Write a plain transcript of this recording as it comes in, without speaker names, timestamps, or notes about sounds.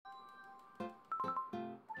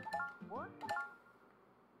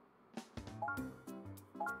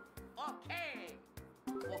Okay.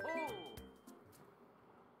 Woohoo.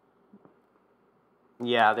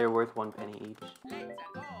 Yeah, they're worth 1 penny each. Let's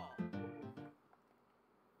go.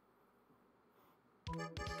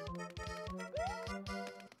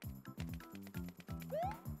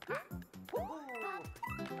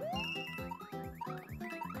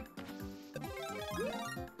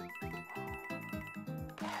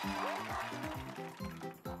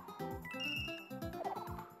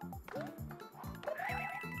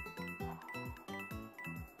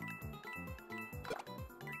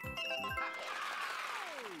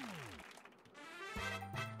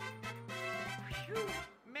 Phew,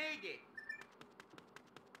 made it.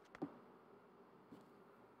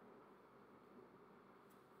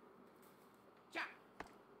 Ja.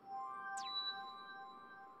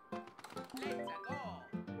 Let's go.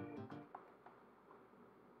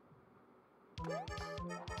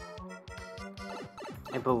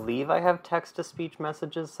 I believe I have text-to-speech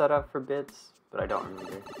messages set up for bits, but I don't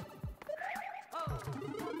remember.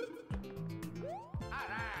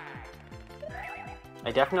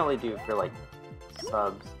 I definitely do for, like,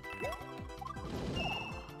 subs.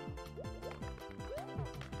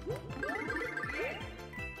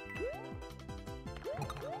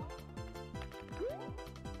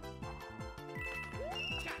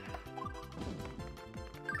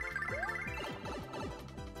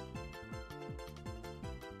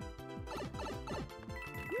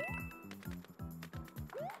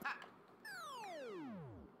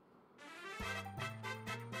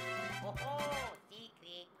 Oh,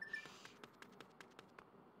 secret.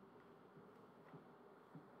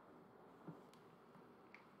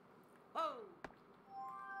 Oh.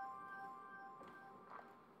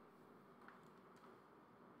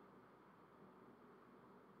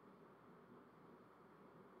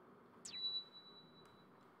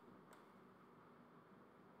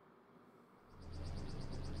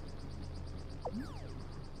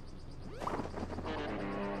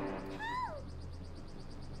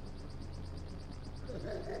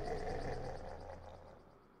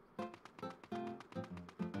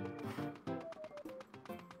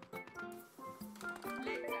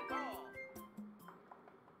 Let's go.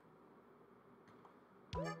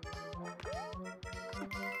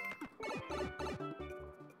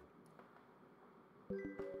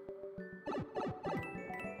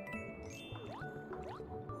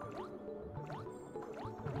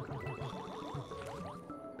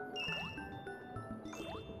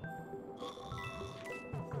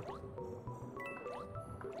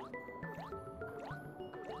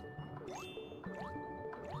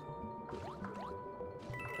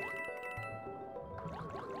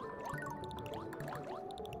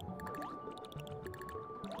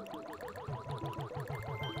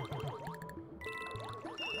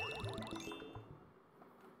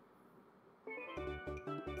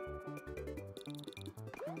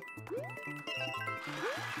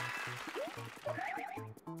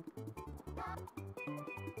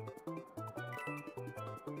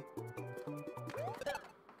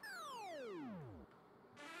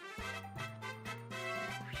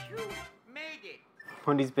 Phew, made it.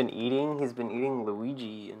 What he's been eating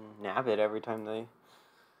Luigi and Nabbit every time they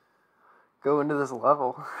go into this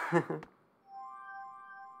level.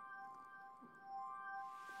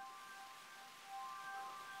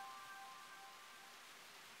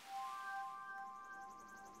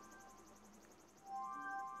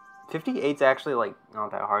 58's actually, like,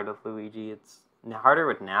 not that hard with Luigi. It's harder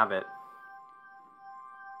with Nabbit.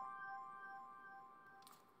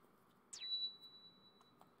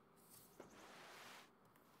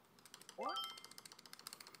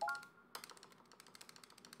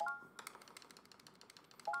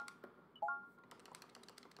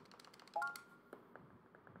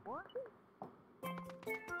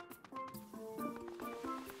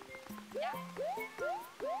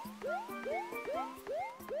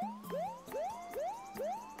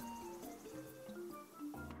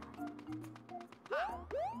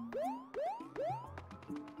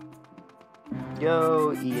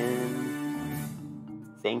 Yo,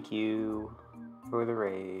 Ian. Thank you for the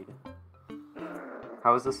raid.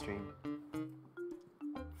 How was the stream?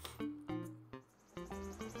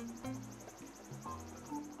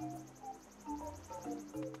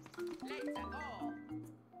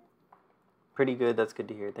 Pretty good, that's good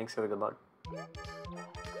to hear. Thanks for the good luck.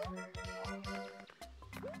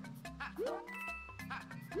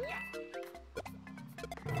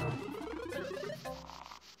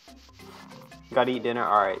 Gotta eat dinner?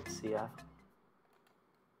 Alright, see ya.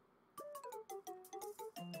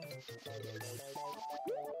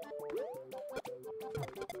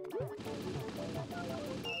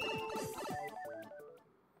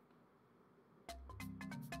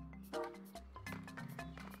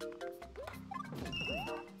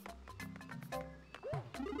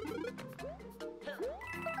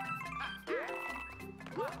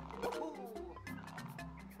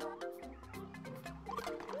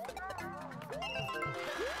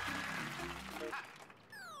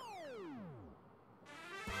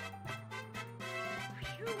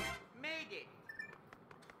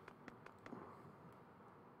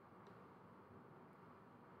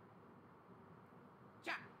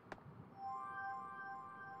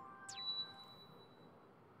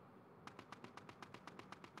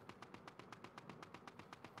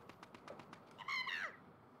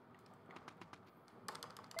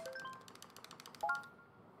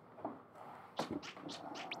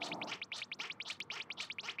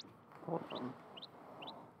 Hold on.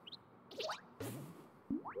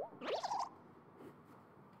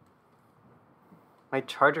 My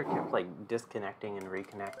charger kept like disconnecting and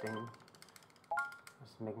reconnecting.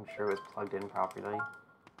 Just making sure it was plugged in properly.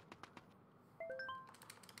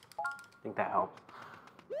 I think that helped.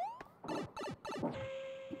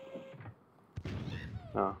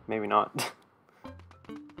 Oh, maybe not.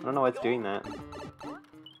 I don't know why it's doing that.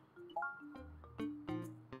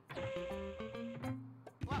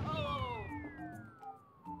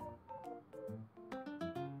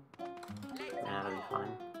 Nah, that'll be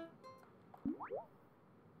fine.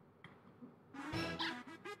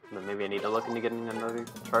 But maybe I need to look into getting another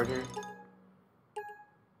charger.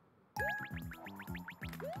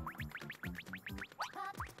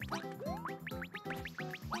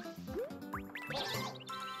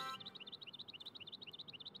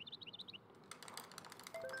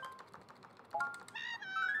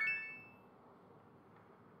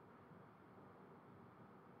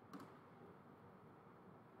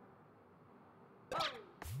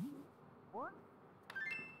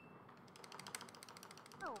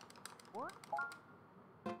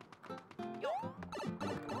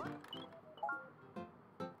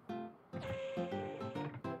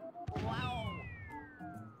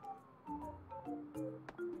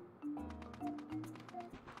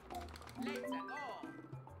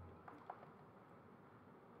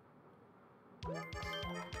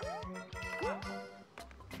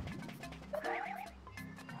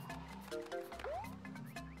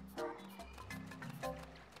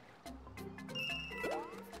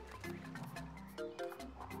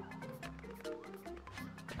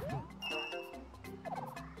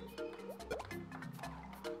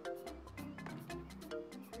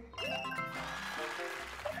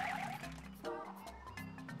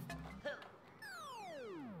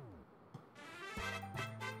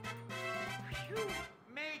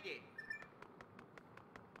 Made it.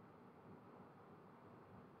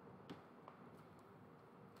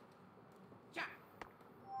 Ja.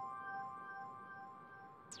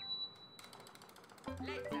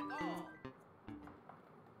 Let's go.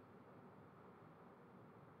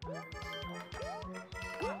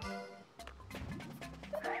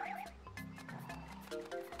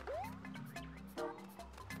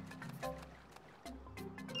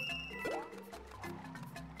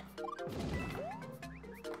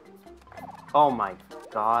 Oh my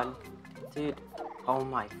god. Dude. Oh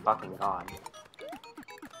my fucking god.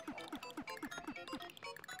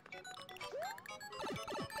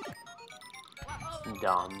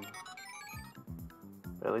 Dumb.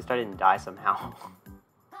 But at least I didn't die somehow.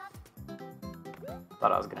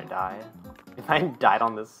 Thought I was gonna die. If I died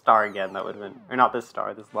on this star again, that would've been... Or not this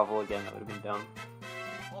star, this level again, that would've been dumb.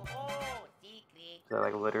 So I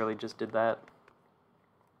like literally just did that.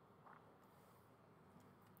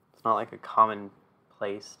 It's not like a common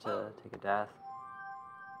place to take a death.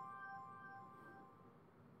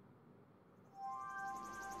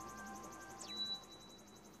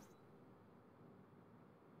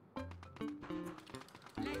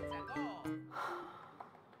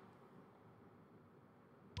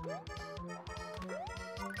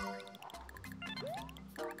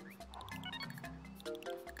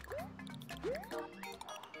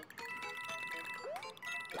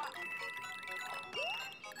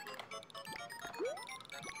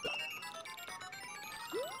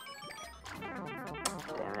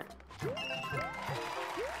 Damn it.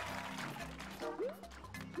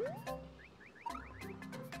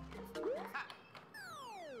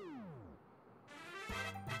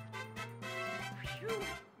 Phew,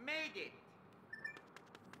 made it.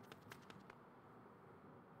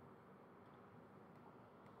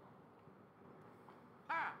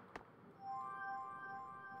 Ha.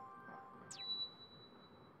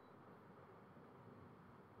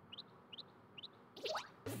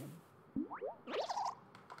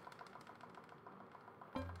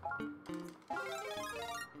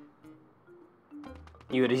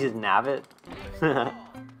 You would just nav it? Fair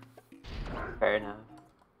enough.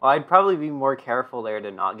 Well, I'd probably be more careful there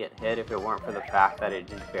to not get hit if it weren't for the fact that it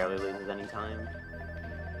just barely loses any time.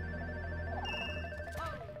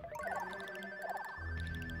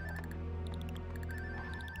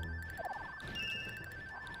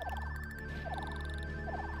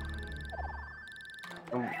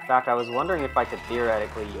 In fact, I was wondering if I could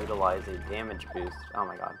theoretically utilize a damage boost, oh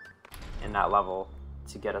my god, in that level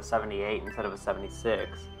to get a 78 instead of a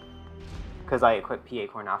 76. Because I equip P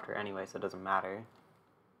Acorn after anyway, so it doesn't matter.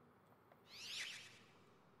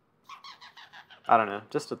 I don't know,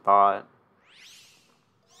 just a thought.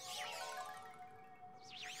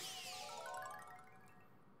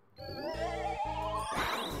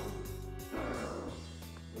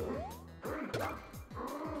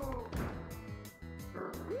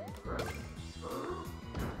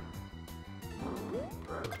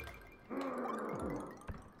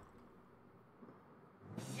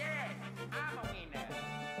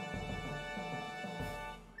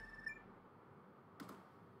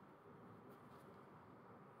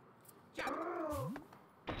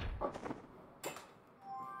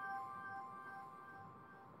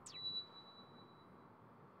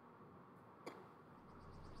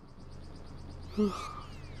 Phew,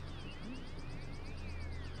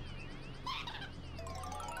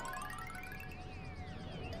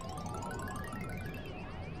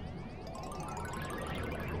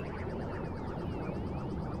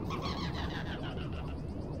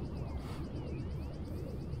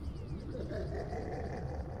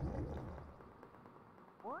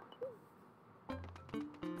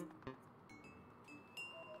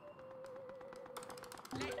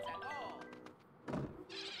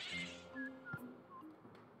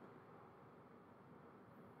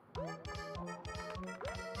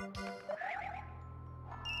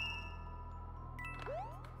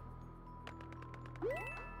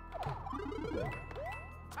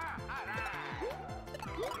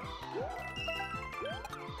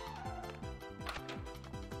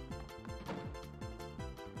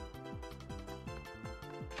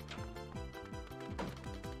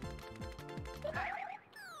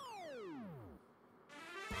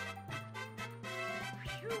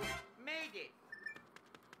 made it.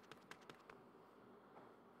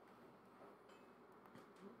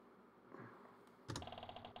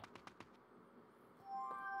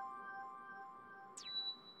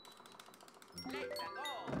 Let's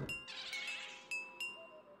go.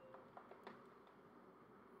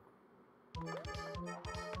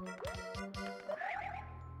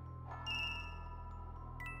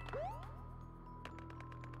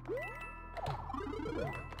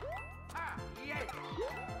 Ah, yes.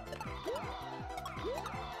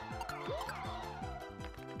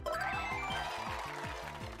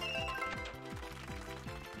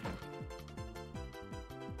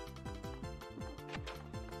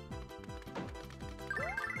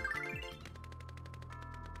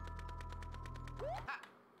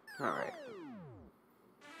 All right.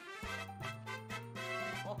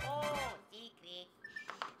 Oh, oh, secret.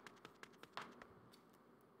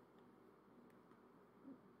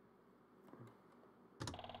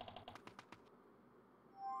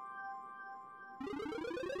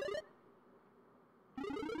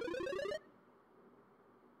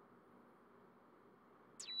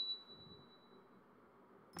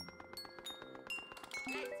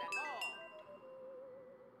 Let's go.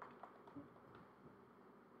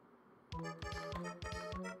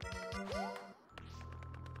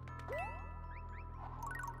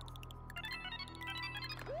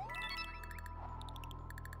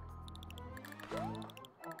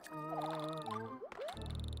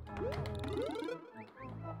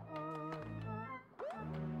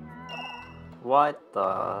 What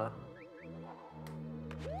the?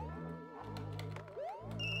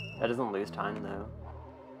 That doesn't lose time though.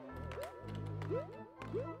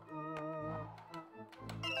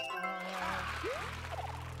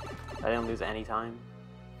 I didn't lose any time.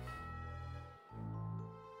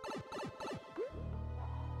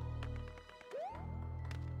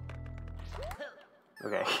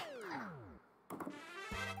 Okay.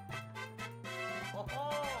 Oh,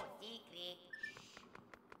 oh, secret.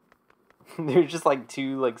 There's just like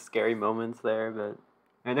two like scary moments there, but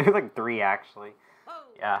and there's like three actually. Oh.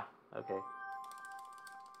 Yeah. Okay.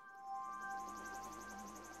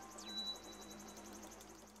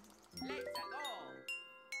 Let's go.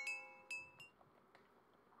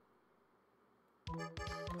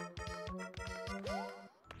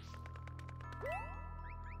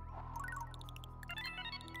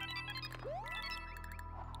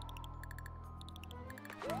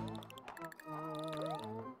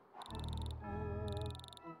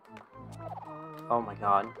 Oh my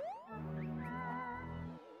god.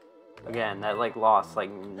 Again, that like lost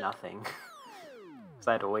like nothing. Cause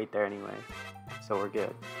I had to wait there anyway. So we're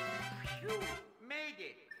good. Phew, made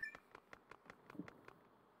it.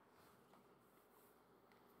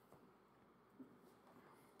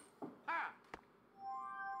 Ha.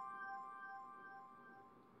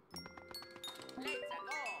 Let's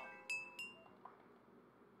go.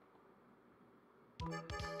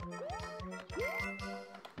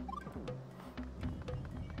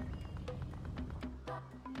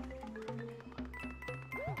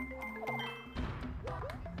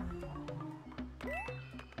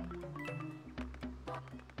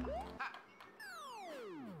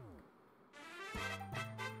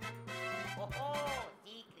 Oh, oh,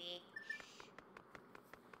 secret.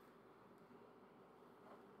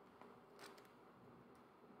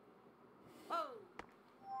 Oh.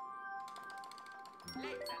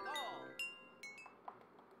 Let's go.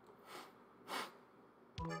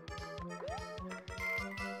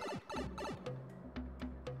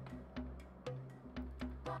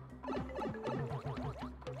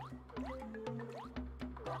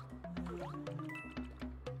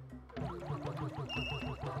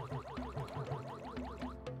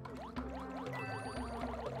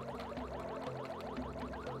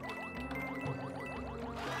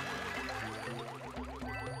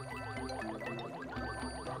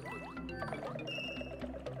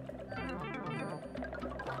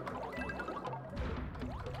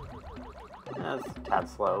 it's a tad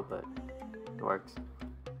slow, but it works.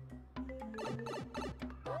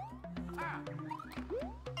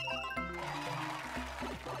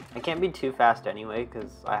 I can't be too fast anyway,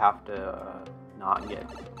 because I have to not get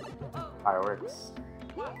fireworks.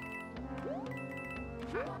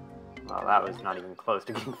 Well, that was not even close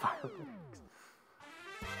to getting fireworks.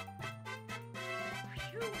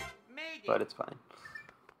 But it's fine.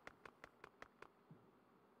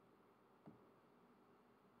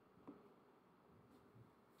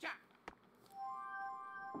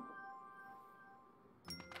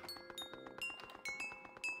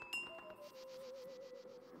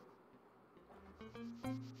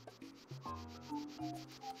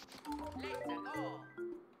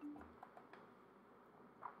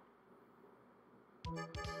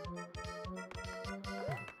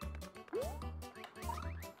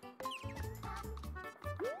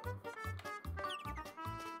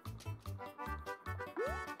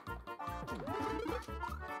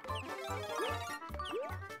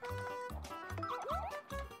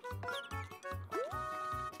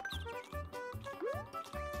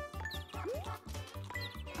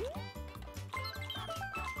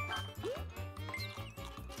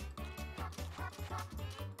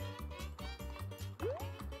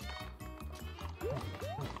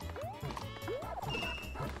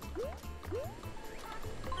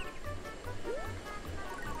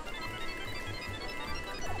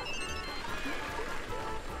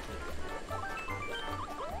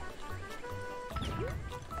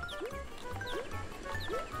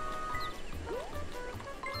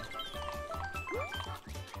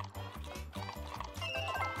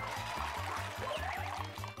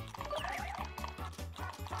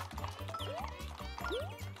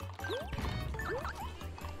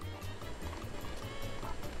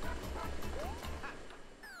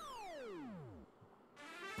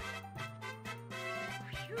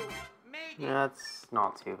 Yeah, it's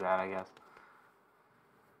not too bad, I guess.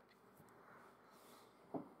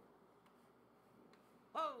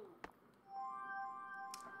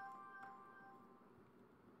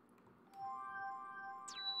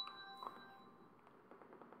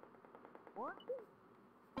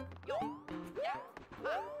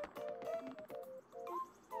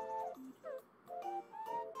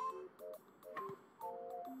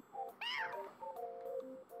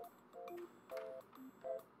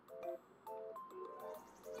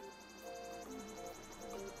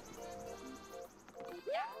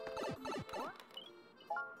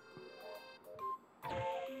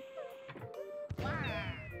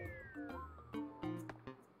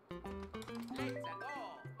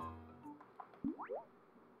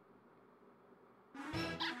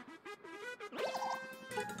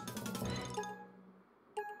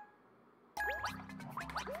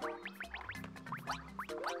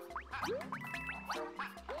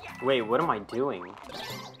 Wait, what am I doing?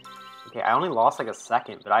 Okay, I only lost like a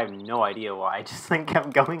second, but I have no idea why. I just like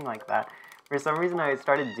kept going like that. For some reason, I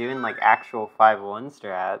started doing like actual 5-1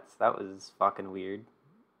 strats. That was fucking weird.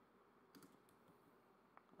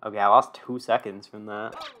 Okay, I lost 2 seconds from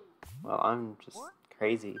that. Well, I'm just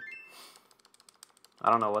crazy.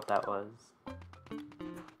 I don't know what that was.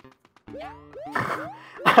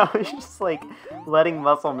 I was just like letting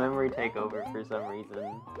muscle memory take over for some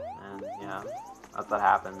reason. And yeah, that's what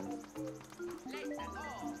happened.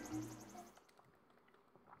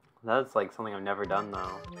 That's like something I've never done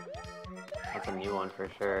though. That's a new one for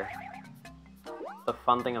sure. The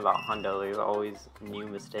fun thing about Hundo, there's always new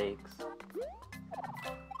mistakes.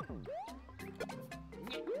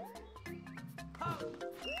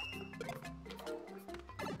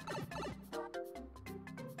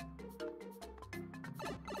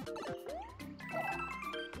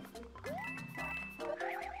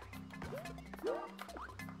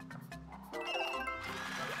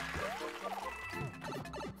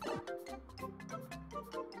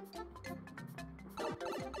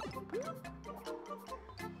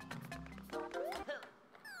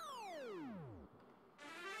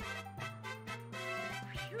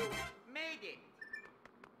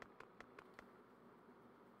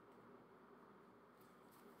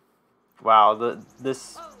 Wow,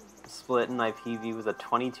 this split in my PV was a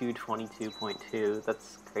 22-22.2.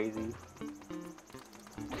 That's crazy.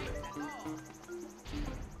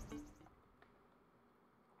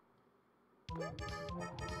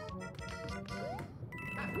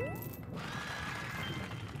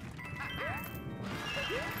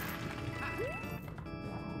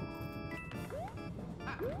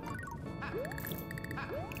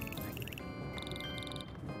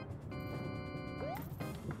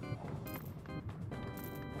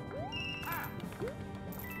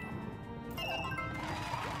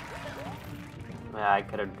 Yeah, I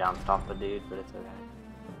could have bounced off the dude, but it's okay.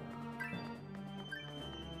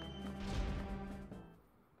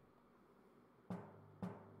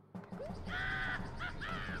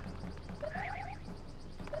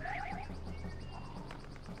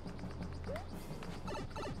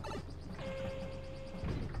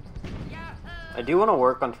 I do want to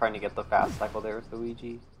work on trying to get the fast cycle there with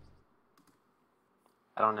Luigi.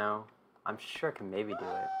 I don't know. I'm sure I can maybe do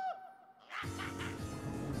it.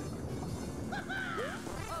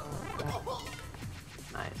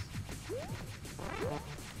 Nice.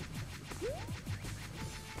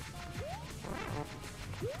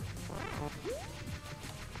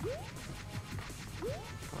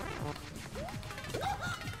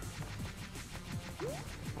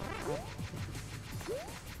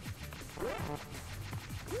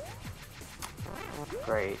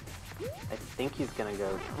 Great. I think he's gonna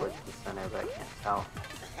go towards the center, but I can't tell.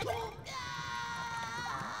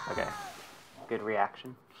 Okay. Good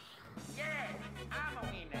reaction. Yeah, I'm a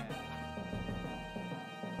winner.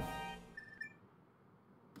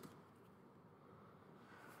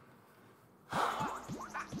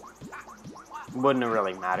 Wouldn't have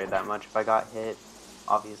really mattered that much if I got hit,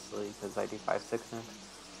 obviously, because I do 5-6 next.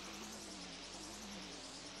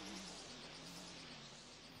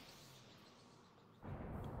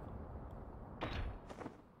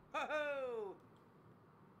 Ho-ho!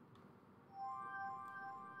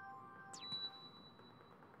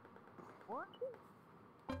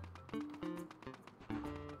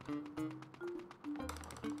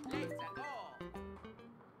 Let's go.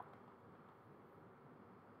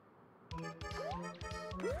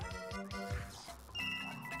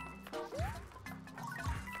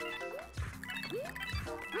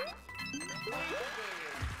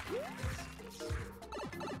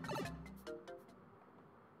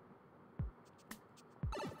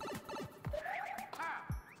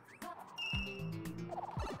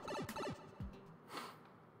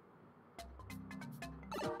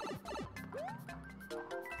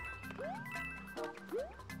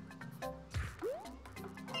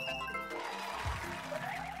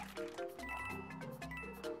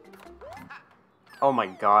 Oh my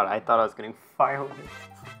god, I thought I was getting fireworks.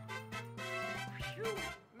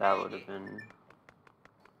 That would have been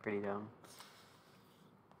pretty dumb.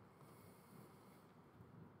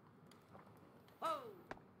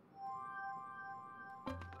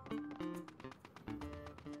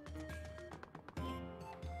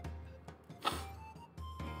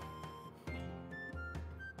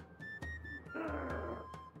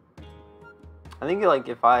 I think like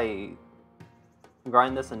if I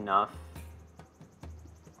grind this enough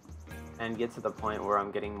and get to the point where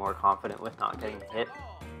I'm getting more confident with not getting hit,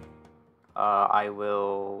 I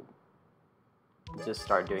will just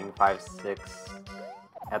start doing 5-6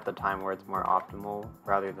 at the time where it's more optimal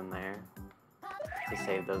rather than there, to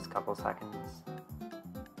save those couple seconds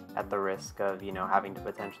at the risk of, you know, having to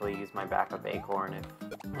potentially use my backup acorn if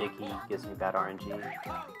Icky gives me bad RNG.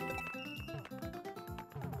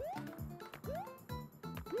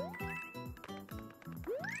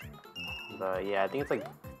 But yeah, I think it's like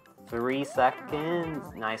 3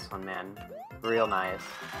 seconds. Nice one, man. Real nice.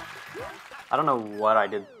 I don't know what I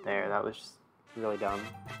did there. That was just really dumb.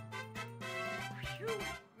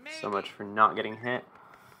 So much for not getting hit.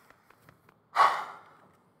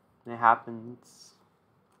 It happens.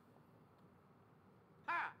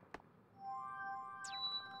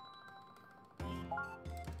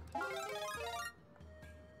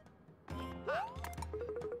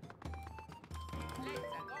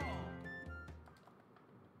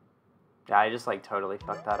 Yeah, I just like totally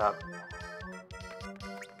fucked that up.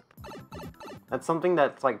 That's something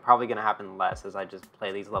that's like probably gonna happen less as I just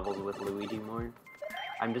play these levels with Luigi more.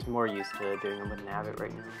 I'm just more used to doing them with Nabbit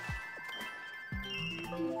right now.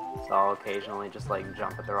 So I'll occasionally just like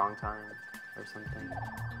jump at the wrong time or something.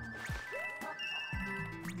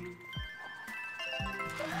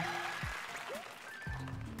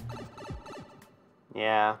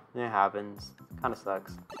 Yeah, it happens. Kinda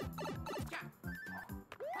sucks.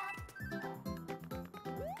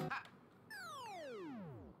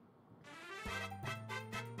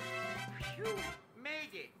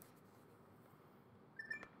 Made it.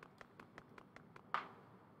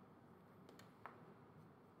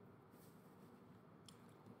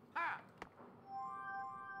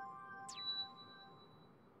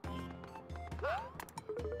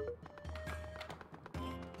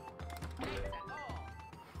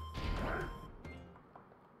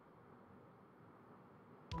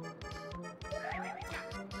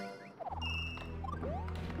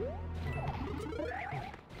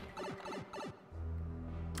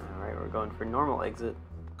 Alright, we're going for normal exit.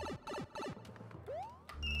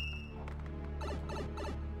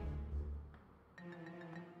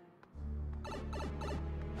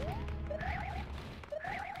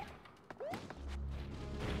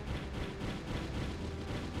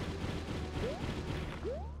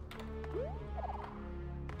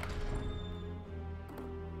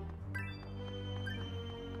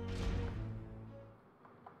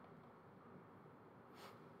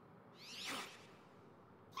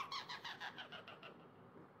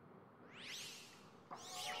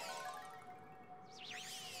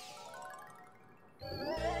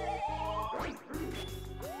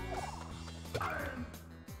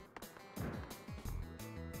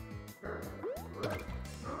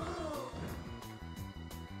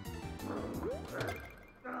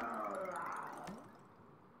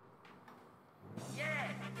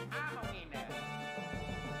 Yeah, I'm a winner.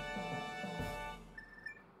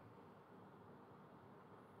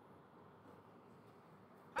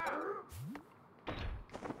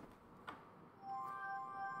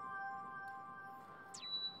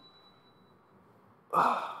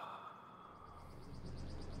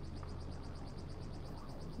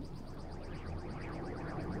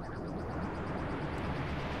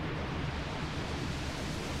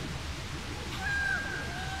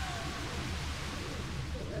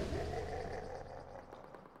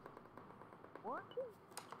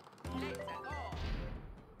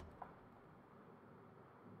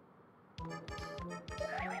 Let's go.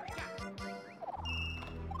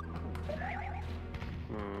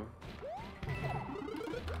 Hmm.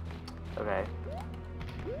 Okay.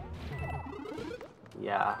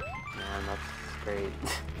 Yeah, man, that's great.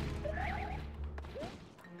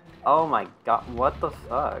 Oh my god, what the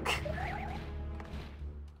fuck?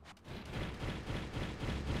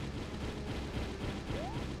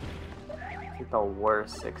 It's like the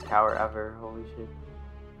worst 6 tower ever, holy shit.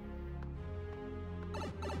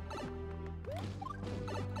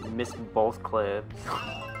 Missed both clips.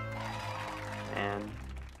 And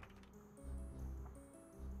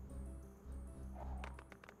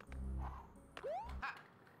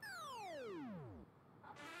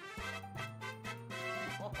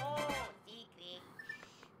Oh, secret.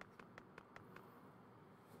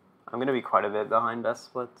 I'm gonna be quite a bit behind best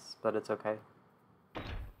splits, but it's okay.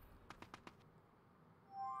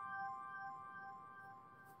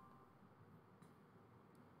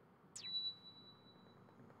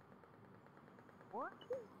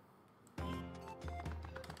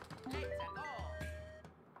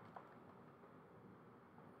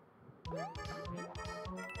 Let's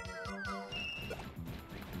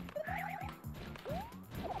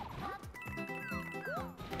go.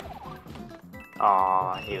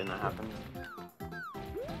 Aw, I hate when that happens.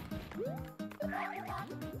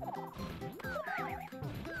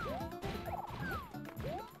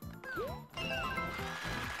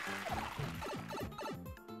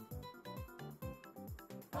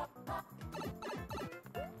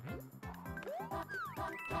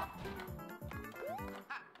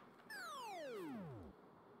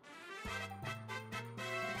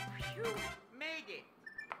 Phew, made it.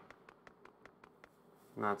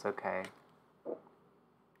 That's okay.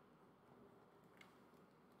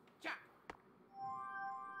 Ja.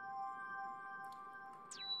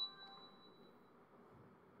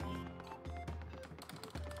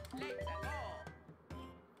 Let's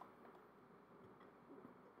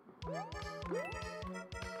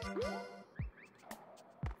go.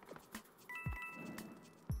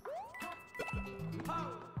 Ho.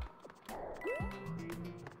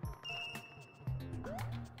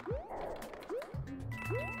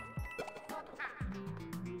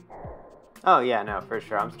 Oh yeah, no, for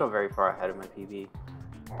sure. I'm still very far ahead of my PB.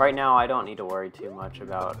 Right now, I don't need to worry too much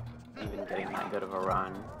about even getting that good of a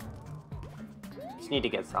run. Just need to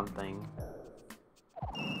get something.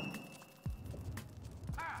 I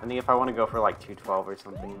think if I want to go for like 212 or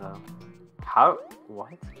something, though. How?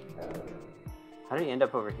 What? How did he end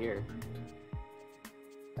up over here?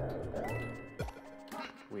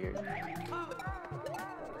 Weird.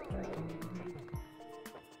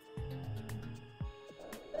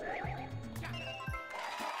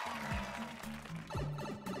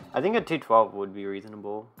 I think a 212 would be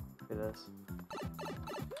reasonable for this.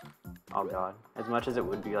 Oh god. As much as it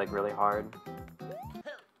would be like really hard.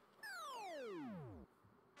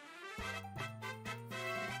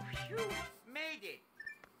 Phew, made it.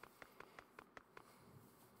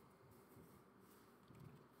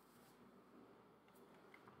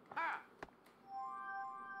 Ha.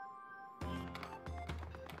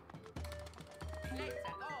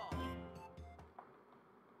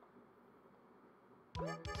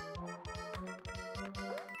 Let's go.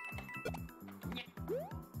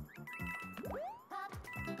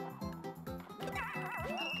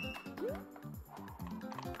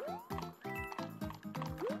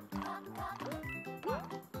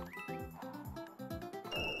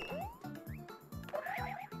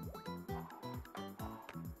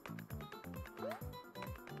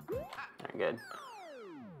 Very good.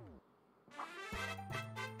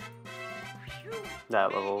 Phew, That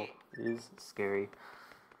made level it. is scary.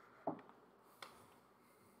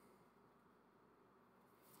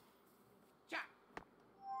 Ja.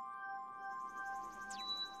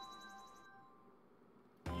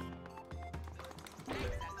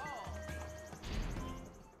 Let's go.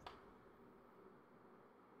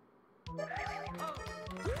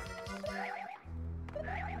 Oh.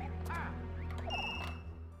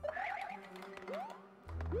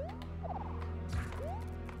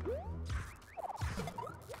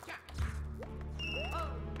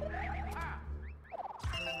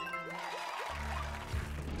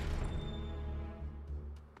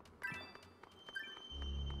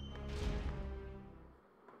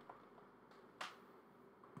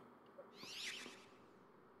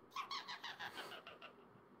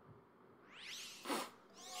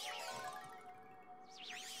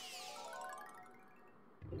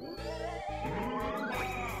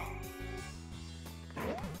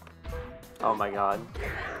 Oh my god.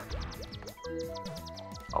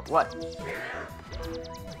 Oh, what?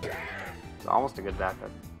 It's almost a good backup.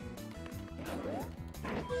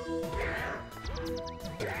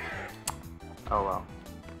 Oh well.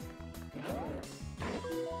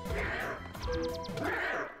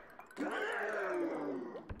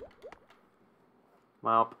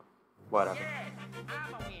 Well, whatever. Yes,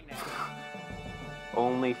 I'm a winner.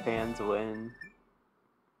 Only fans win.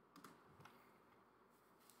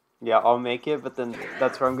 Yeah, I'll make it, but then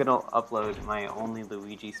that's where I'm gonna upload my only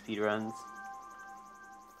Luigi speedruns.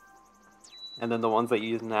 And then the ones that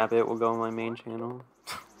use Nabbit will go on my main channel.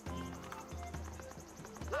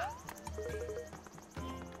 Let's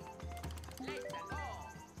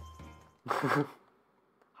go.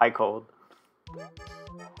 Hi, Cold.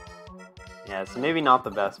 Yeah, so maybe not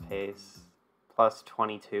the best pace. Plus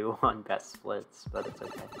 22 on best splits, but it's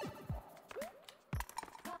okay.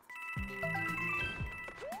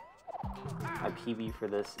 My PB for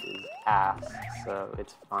this is ass, so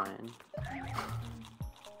it's fine.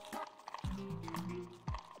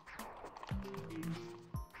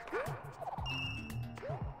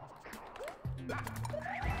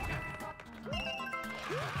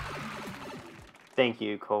 Thank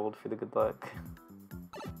you, Cold, for the good luck.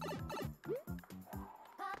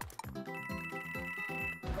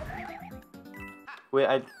 Wait,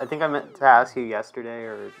 I think I meant to ask you yesterday,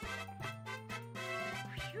 or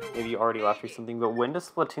maybe you already left or something, but when does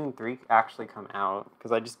Splatoon 3 actually come out?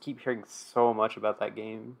 Because I just keep hearing so much about that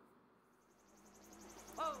game.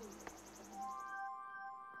 Oh.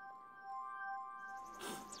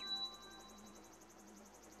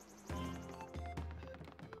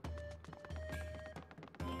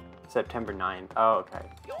 September 9th. Oh, okay.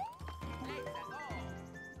 Let's go.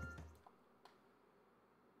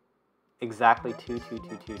 Exactly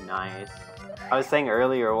 2222, nice. I was saying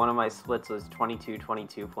earlier, one of my splits was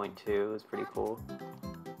 2222.2. It was pretty cool.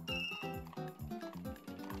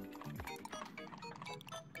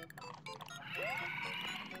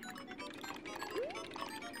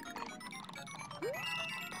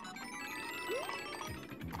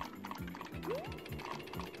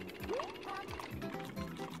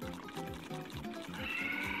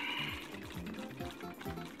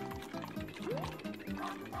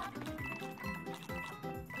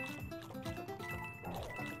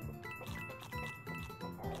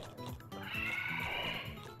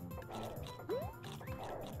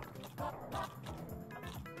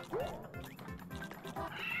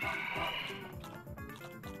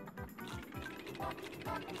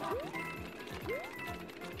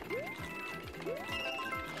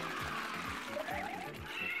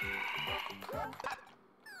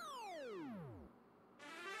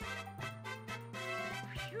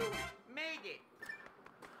 Phew, made it.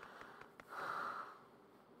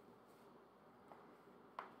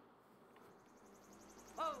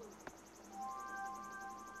 Oh.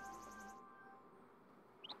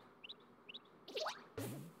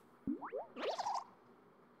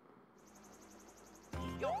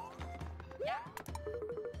 Yo. Yeah.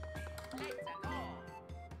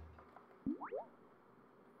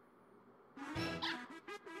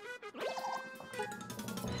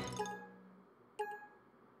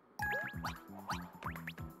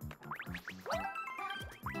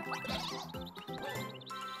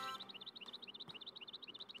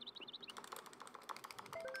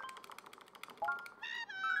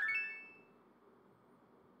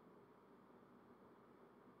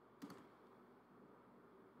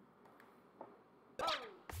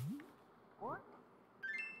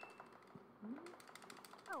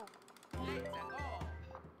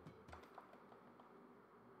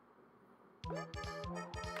 Let's go.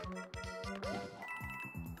 Let's go.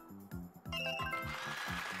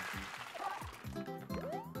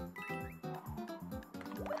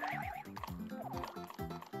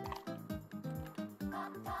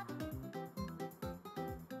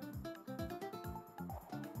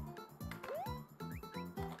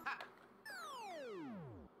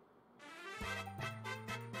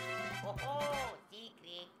 Oh,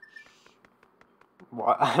 secret.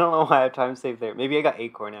 Well, I don't know why I have time saved there. Maybe I got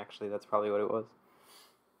Acorn, actually. That's probably what it was.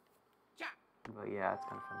 Cha. But yeah, it's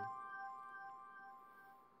kind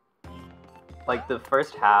of funny. Like, the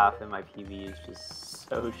first half in my PB is just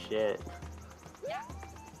so shit. Yeah.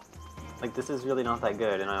 Like, this is really not that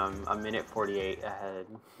good, and I'm a minute 48 ahead.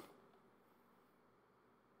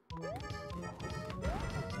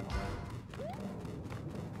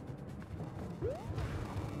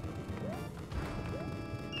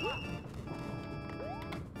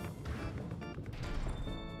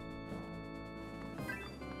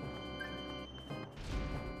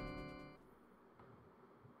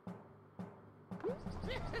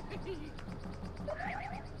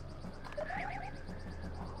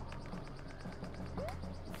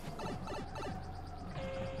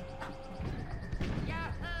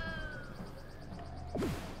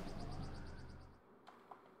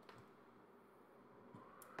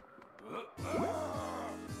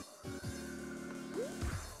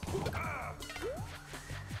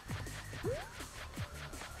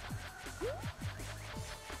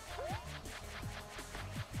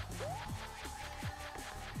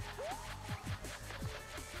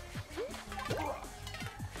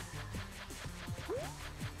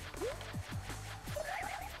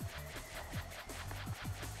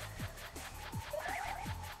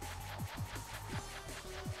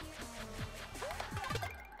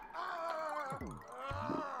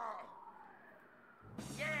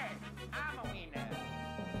 Yes, I'm a winner.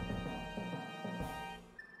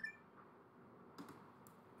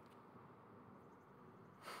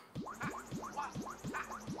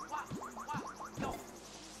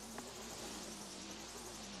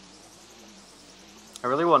 I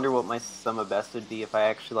really wonder what my sum of best would be if I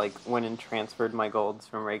actually like went and transferred my golds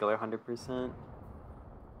from regular 100%.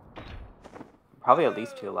 Probably at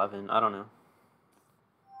least to 11. I don't know.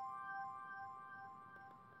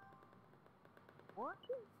 Let's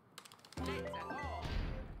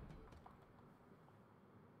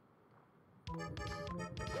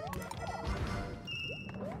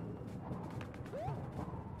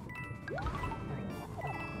go.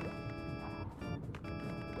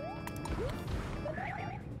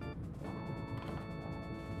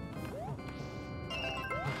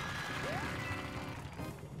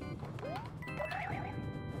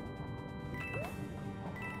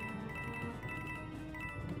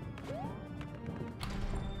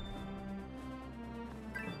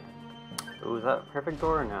 Ooh, is that a perfect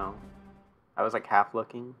door or no? I was like half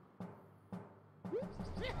looking.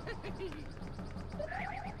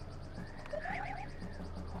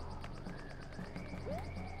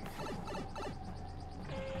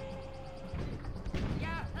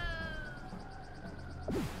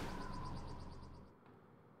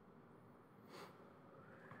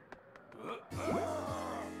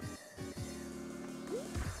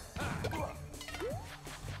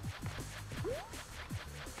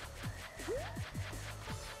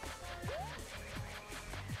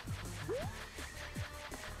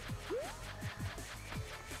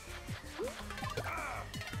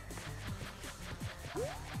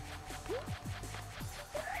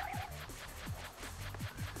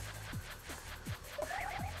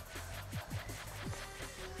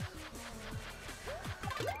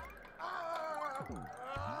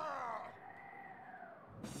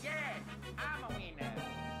 Yes, I'm a winner.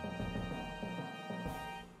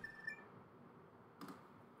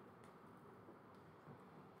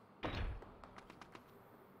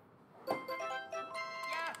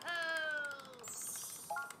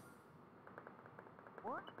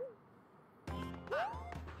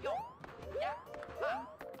 Yo, yeah, let's go.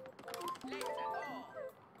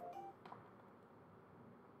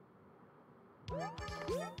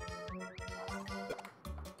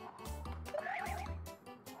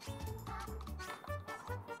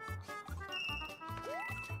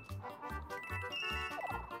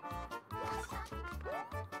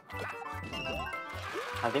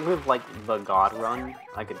 I think with like the God run,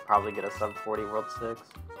 I could probably get a sub 40 World 6.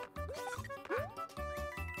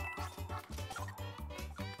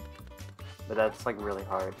 But that's like really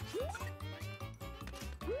hard.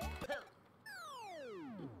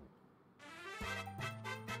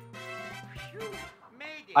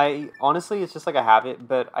 I honestly, it's just like a habit,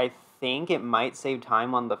 but I think it might save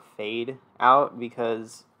time on the fade out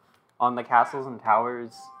because on the castles and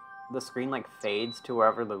towers, the screen like fades to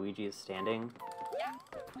wherever Luigi is standing.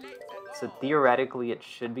 So theoretically, it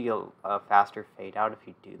should be a faster fade out if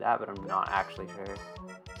you do that, but I'm not actually sure.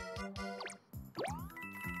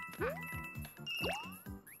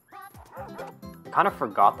 I kind of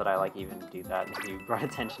forgot that I like even do that until you brought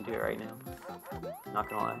attention to it right now. Not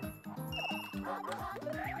gonna lie.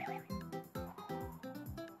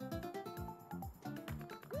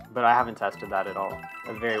 But I haven't tested that at all.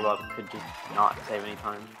 I very well could just not save any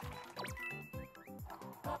time.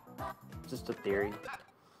 Just a theory.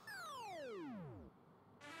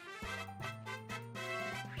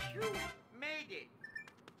 You made it.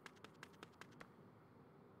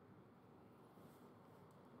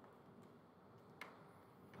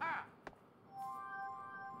 Ha!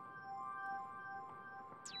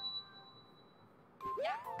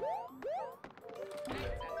 Yeah. Let's go.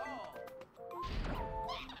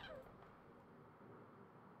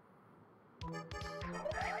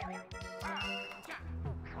 Ha! Ja.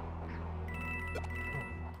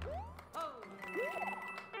 Oh.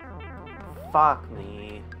 Fuck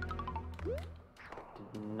me.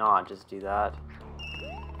 Did not just do that.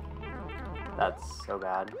 That's so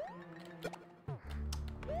bad.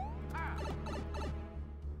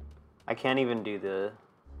 I can't even do the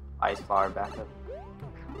ice flower backup.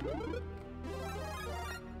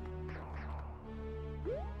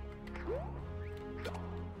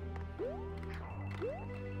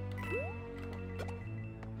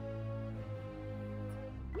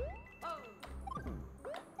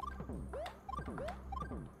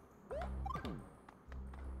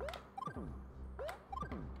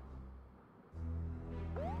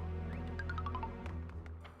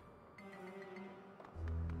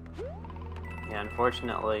 Yeah,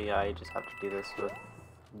 unfortunately, I just have to do this with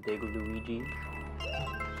Big Luigi.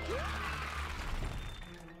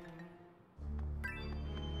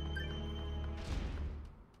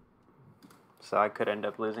 So I could end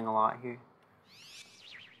up losing a lot here,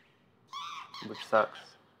 which sucks.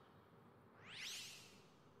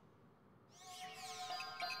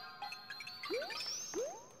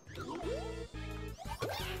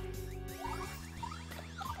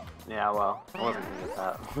 Yeah, well, I wasn't gonna get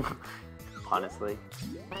that. Honestly.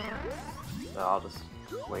 So I'll just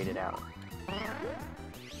wait it out.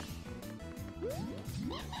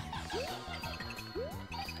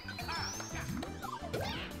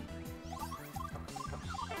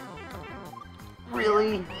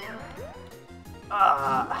 Really?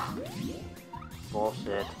 Ah,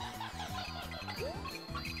 bullshit.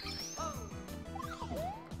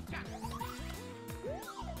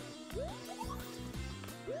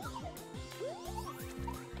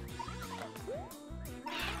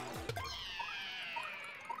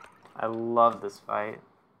 I love this fight.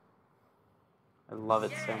 I love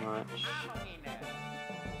it so much.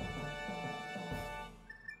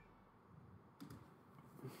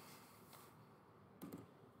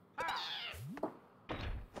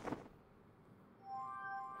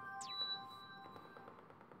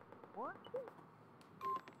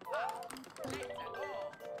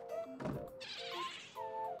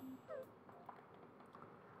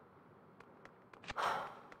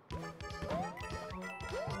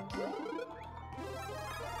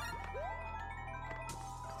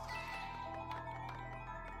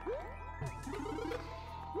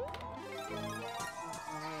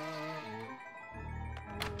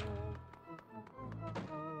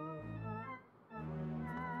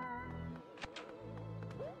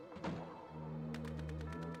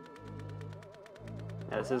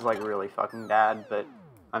 Yeah, this is like really fucking bad, but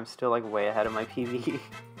I'm still like way ahead of my PV.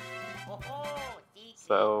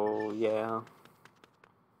 So yeah,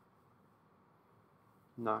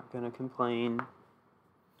 not gonna complain.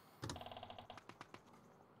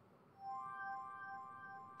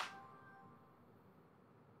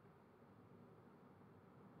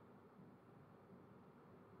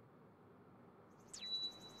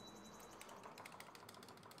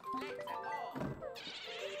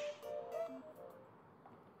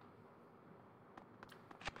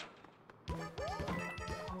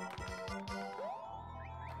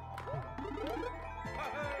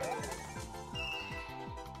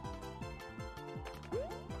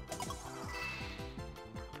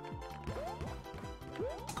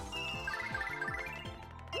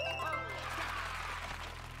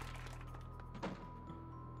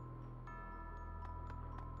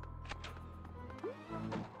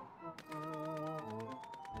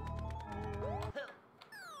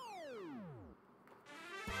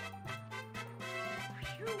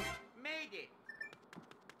 You made it.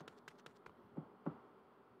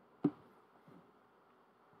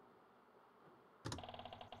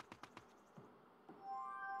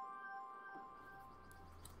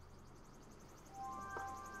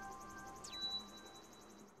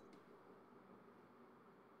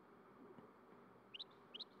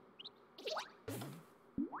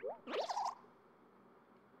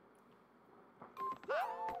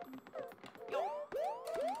 Yo.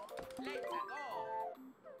 Let's go.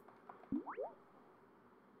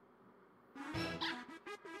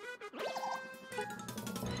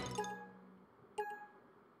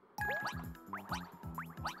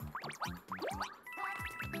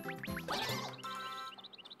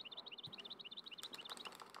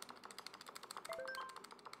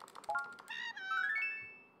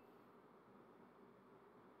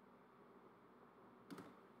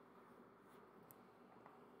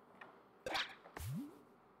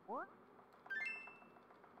 What?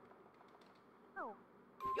 Oh.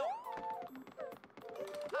 Yo.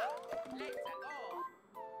 Let's go.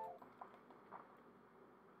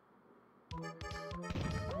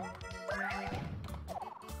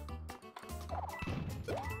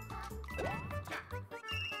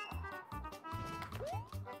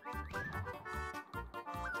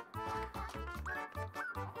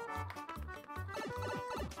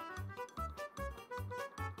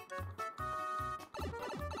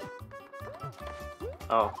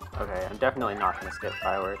 Oh, okay. I'm definitely not gonna skip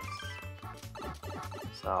fireworks.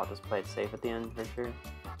 So I'll just play it safe at the end for sure.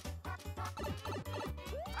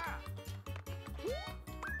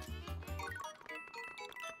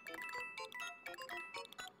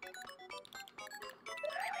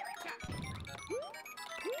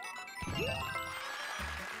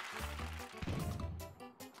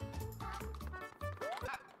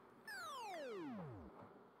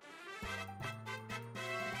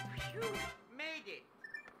 You made it.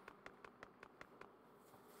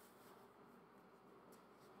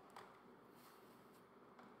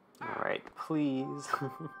 Alright, please.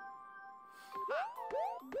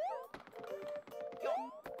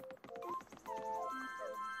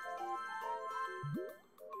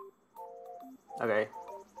 Okay.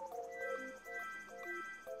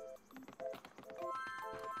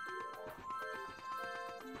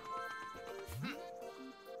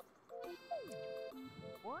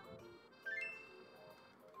 What?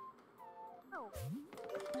 No.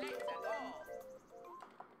 Let's go.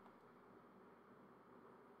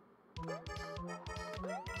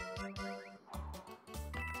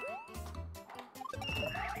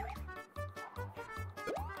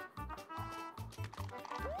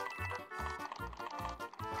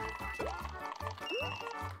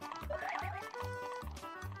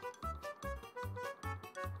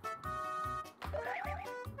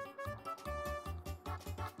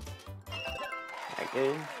 That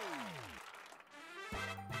good.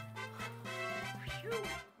 You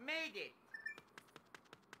made it.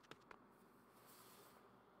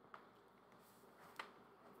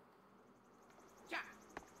 Ja.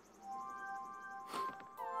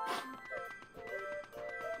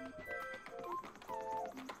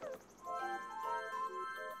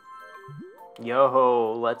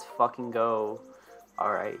 Yo, let's fucking go.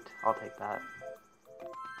 Alright, I'll take that.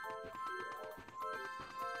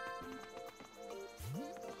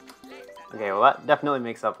 Okay, well that definitely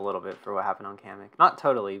makes up a little bit for what happened on Kamek. Not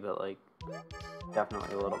totally, but like,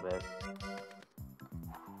 definitely a little bit.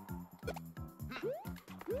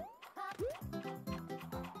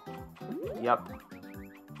 Yep.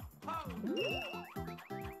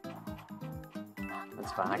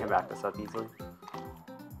 That's fine, I can back this up easily.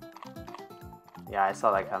 Yeah, I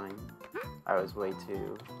saw that coming. I was way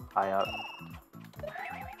too high up.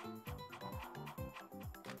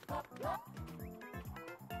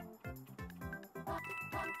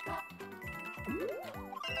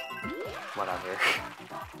 Whatever.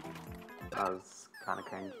 That was kind of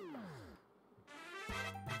cringe.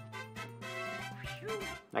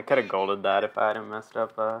 I could have golded that if I hadn't messed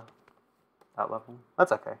up that level.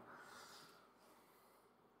 That's okay.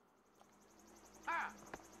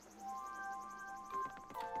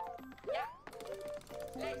 Yeah.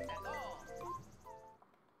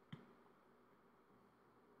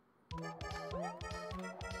 Let's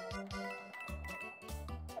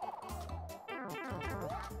go.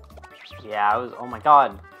 Yeah, I was. Oh my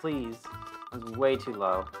god, please. I was way too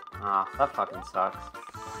low. Ah, that fucking sucks.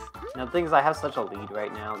 You know, the thing is, I have such a lead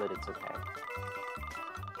right now that it's okay.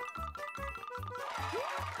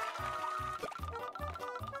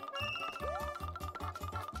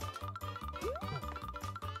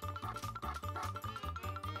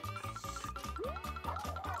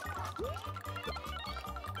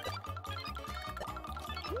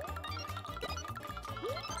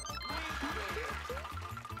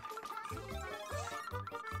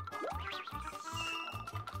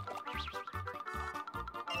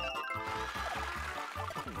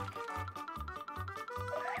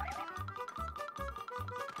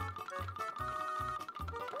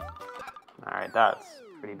 Alright, that's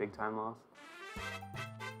pretty big time loss.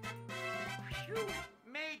 You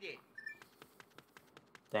made it.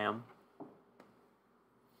 Damn.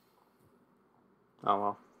 Oh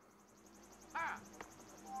well.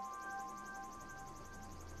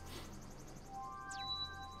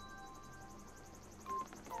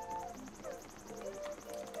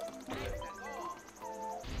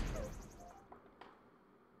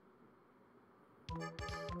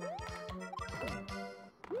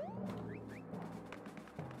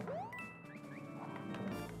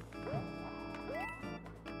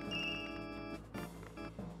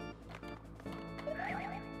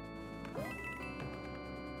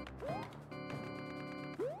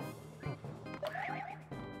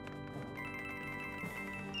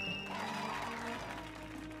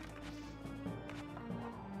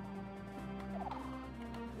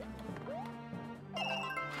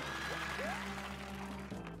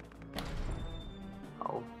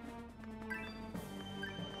 Oh.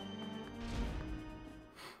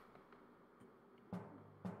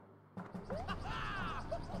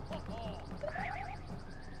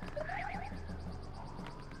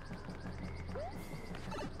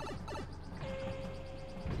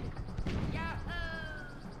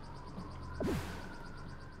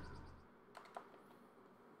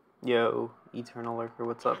 Yo, Eternal Lurker,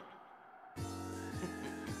 what's up?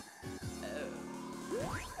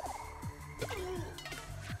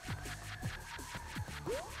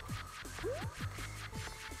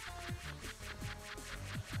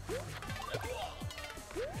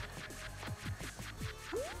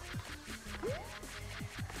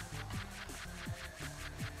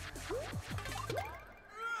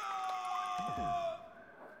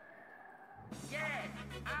 Yes,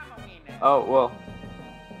 I'm a winner. Oh, well,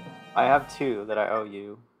 I have two that I owe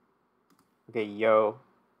you. Okay, yo.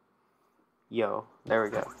 Yo, there we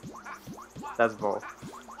go. That's both.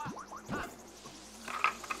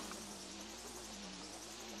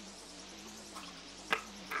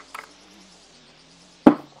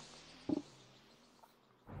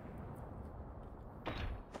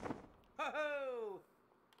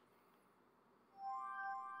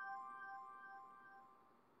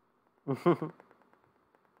 Ho-ho!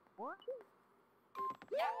 What?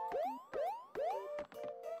 Yeah.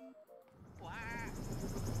 Wow.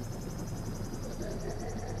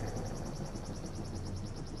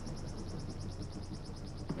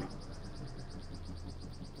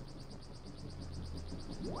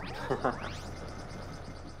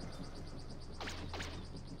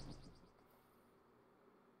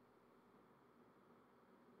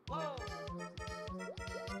 Whoa.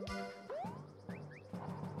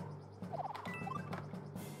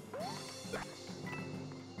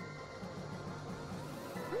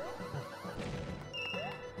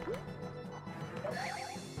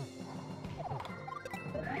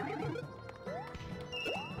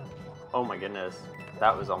 Oh my goodness,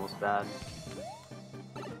 that was almost bad.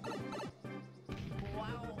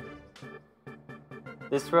 Wow.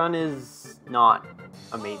 This run is not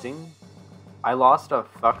amazing. I lost a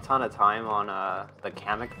fuck ton of time on the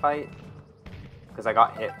Kamek fight because I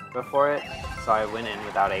got hit before it, so I went in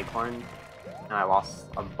without Acorn and I lost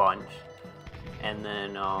a bunch. And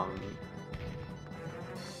then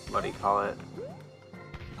what do you call it?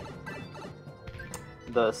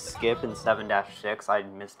 The skip in 7-6, I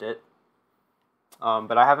missed it.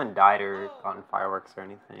 But I haven't died or gotten fireworks or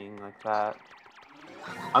anything like that.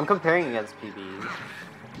 I'm comparing against PB.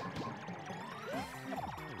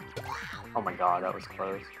 Oh my god, that was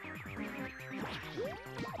close.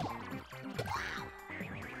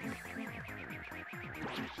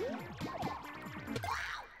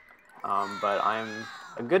 But I'm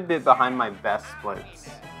a good bit behind my best splits.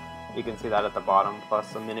 You can see that at the bottom,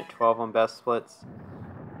 plus a minute 12 on best splits.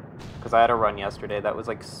 Because I had a run yesterday that was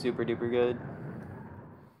like super duper good.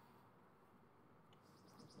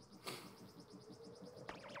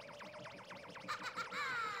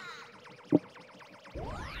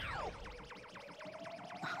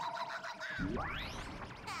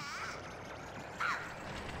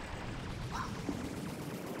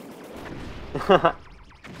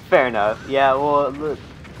 Fair enough. Yeah, well, look,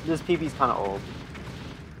 this PB's kind of old.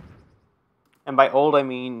 And by old, I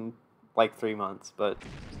mean like 3 months, but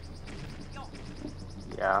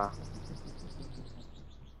yeah.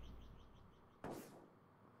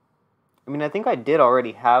 I mean, I think I did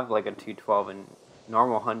already have like a 212 in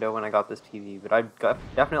normal hundo when I got this PB, but I've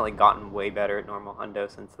definitely gotten way better at normal hundo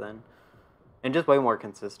since then. And just way more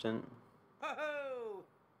consistent. Ho-ho!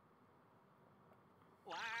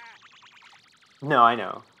 Wow. No, I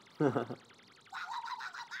know.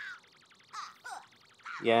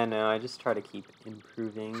 Yeah, no, I just try to keep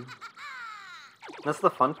improving. That's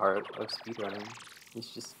the fun part of speedrunning.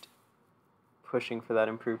 It's just pushing for that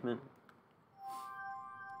improvement.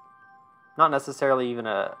 Not necessarily even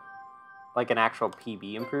like an actual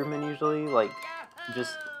PB improvement usually, like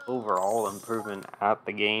just overall improvement at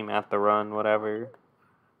the game, at the run, whatever.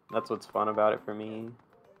 That's what's fun about it for me.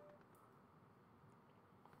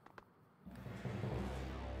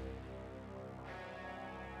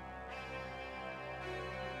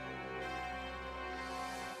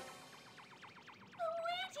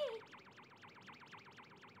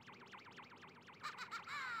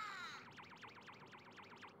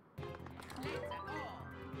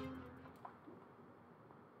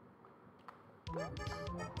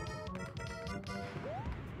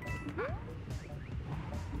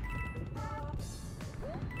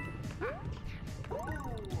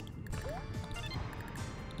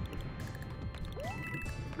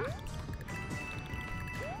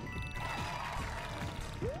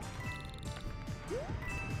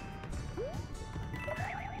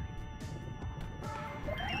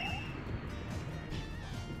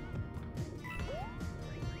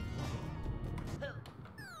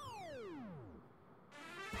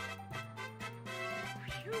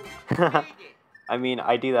 I mean,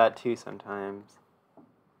 I do that too sometimes.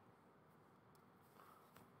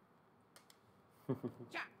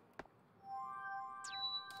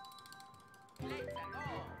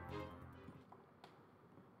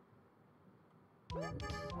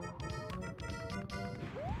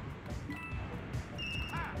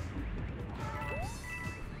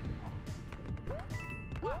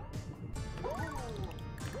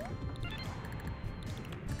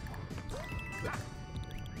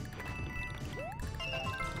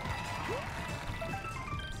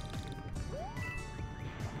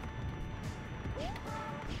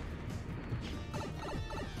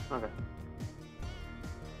 Okay.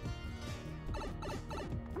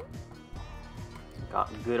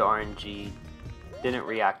 Got good RNG. Didn't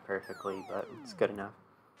react perfectly, but it's good enough.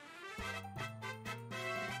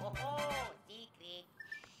 Oh, secret.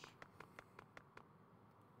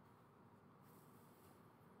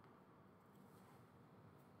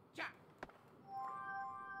 Ja.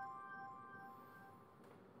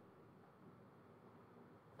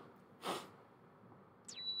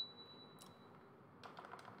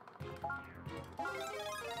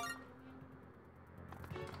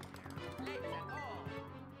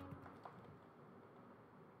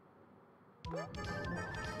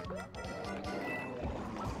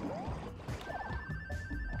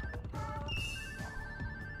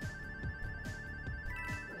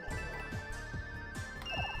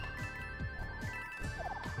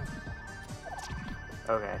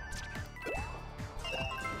 Okay.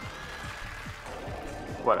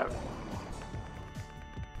 Whatever.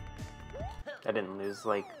 I didn't lose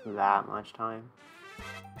like that much time.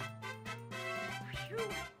 Phew,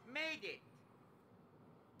 made it.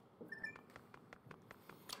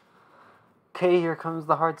 Okay, here comes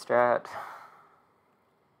the hard strat.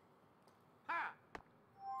 Ha.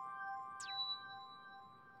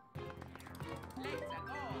 Let's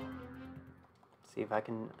go. See if I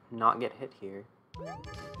can not get hit here.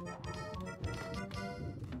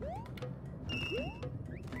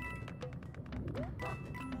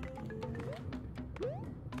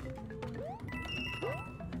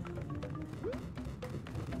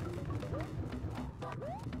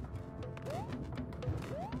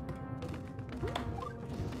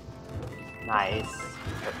 Nice.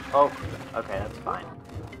 Oh, okay, that's fine.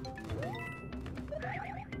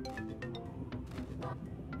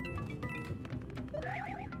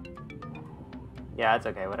 Yeah, it's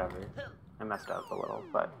okay, whatever. I messed up a little,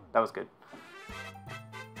 but that was good.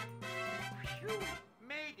 Phew,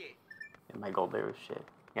 made it. And my gold there was shit.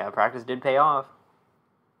 Yeah, practice did pay off.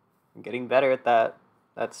 I'm getting better at that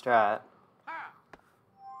strat. Ha.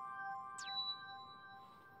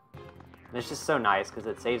 And it's just so nice because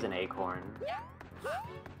it saves an acorn.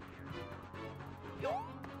 Yo.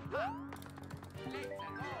 Ha.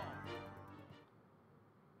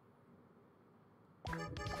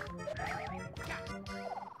 Let's go.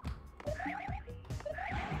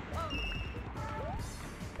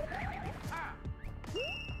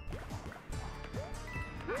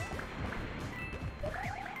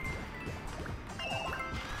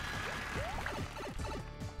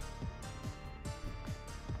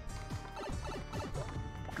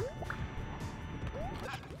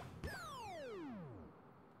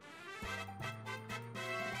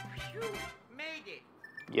 Phew, made it.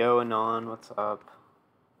 Yo, Anon, what's up?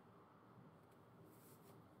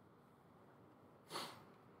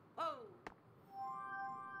 Oh.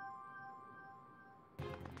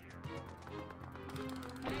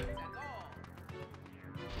 Let's go.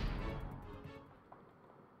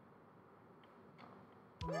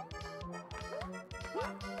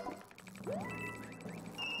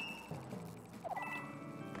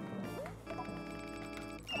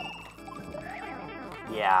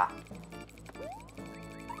 Yeah.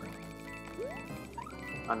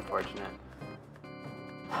 Unfortunate.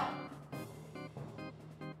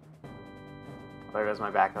 There goes my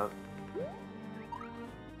backup.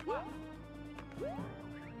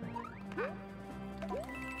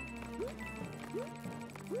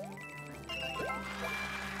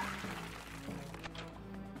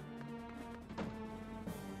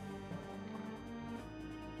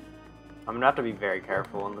 I'm gonna have to be very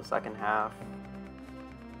careful in the second half.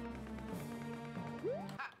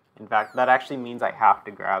 In fact, that actually means I have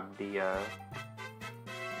to grab the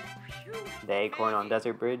acorn on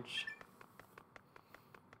Desert Bridge.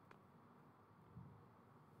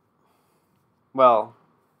 Well,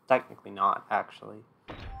 technically not, actually.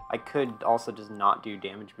 I could also just not do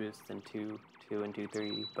damage boosts in 2, 2, and 2,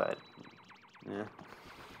 3, but yeah.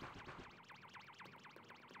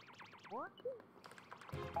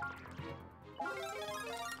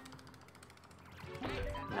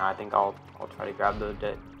 No, I think I'll try to grab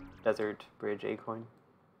the Desert Bridge acorn.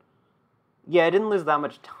 Yeah, I didn't lose that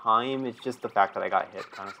much time. It's just the fact that I got hit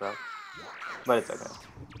kind of sucks. But it's okay.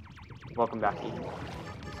 Welcome back, Ethan.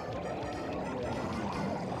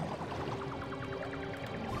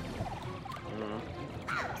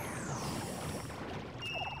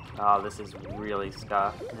 Oh, this is really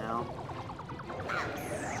stuck now.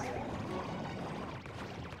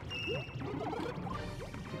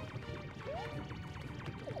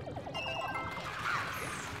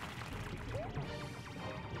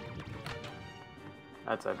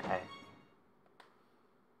 That's okay.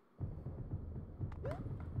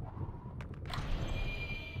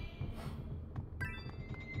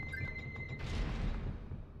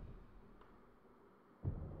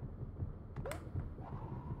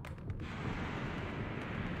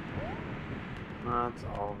 That's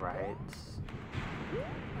all right.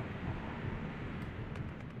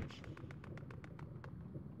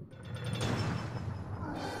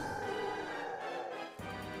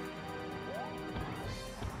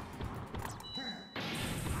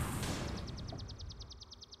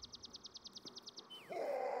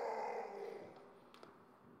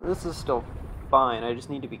 This is still fine. I just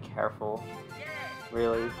need to be careful.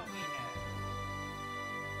 Really.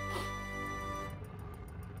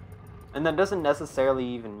 And that doesn't necessarily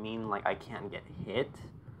even mean, like, I can't get hit,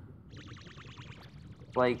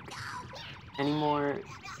 like, anymore.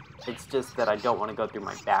 It's just that I don't want to go through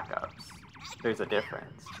my backups. There's a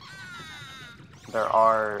difference. There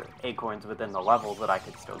are acorns within the level that I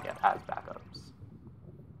could still get as backups.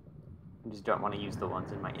 I just don't want to use the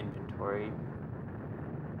ones in my inventory.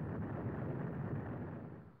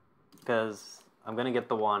 Because I'm going to get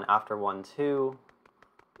the one after 1-2.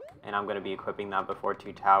 And I'm going to be equipping that before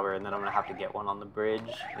 2 tower, and then I'm going to have to get one on the bridge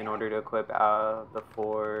in order to equip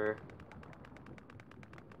before,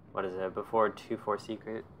 what is it, before 2-4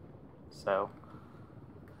 secret. So,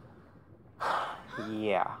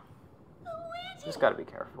 yeah. Just got to be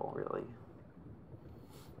careful, really.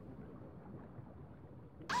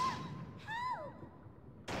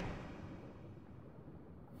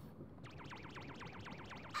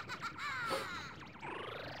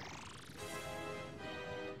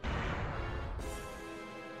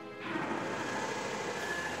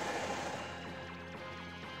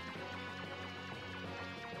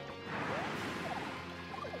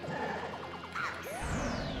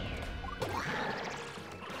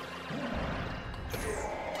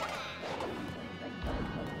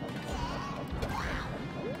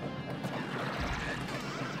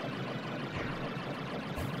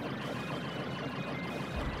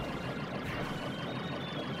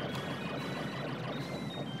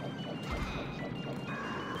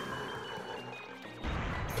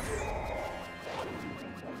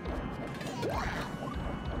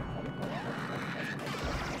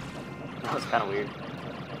 That was kind of weird.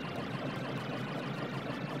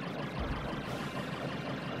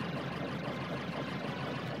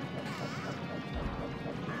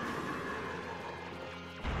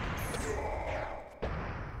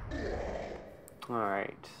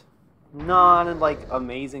 Alright. Not like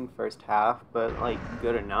amazing first half, but like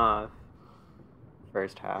good enough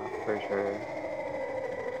first half for sure.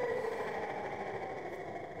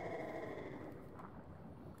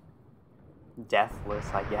 Deathless,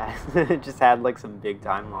 I guess. It just had like some big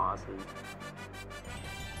time losses.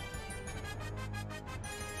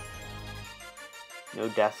 No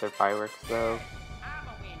deaths or fireworks though. I'm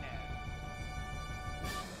a winner.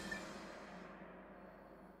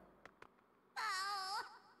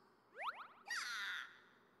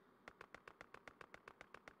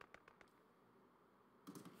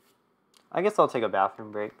 I guess I'll take a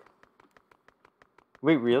bathroom break.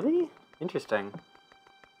 Wait, really? Interesting.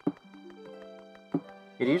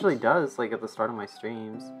 It usually does, like, at the start of my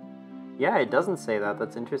streams. Yeah, it doesn't say that.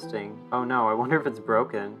 That's interesting. Oh no, I wonder if it's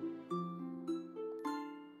broken.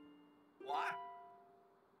 What?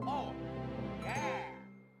 Oh, yeah.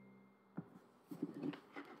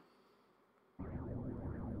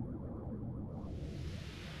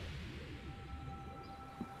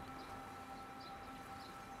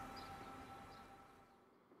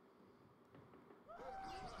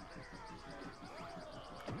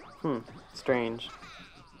 Strange.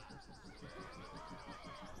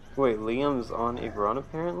 Wait, Liam's on Igron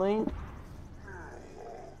apparently?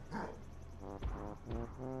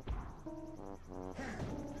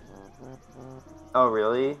 Oh,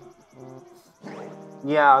 really?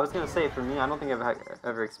 Yeah, I was gonna say, for me, I don't think I've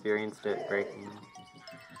ever experienced it breaking.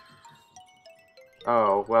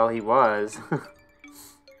 Oh, well, he was.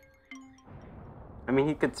 I mean,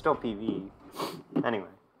 he could still PV. Anyway,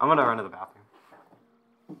 I'm gonna run to the bathroom.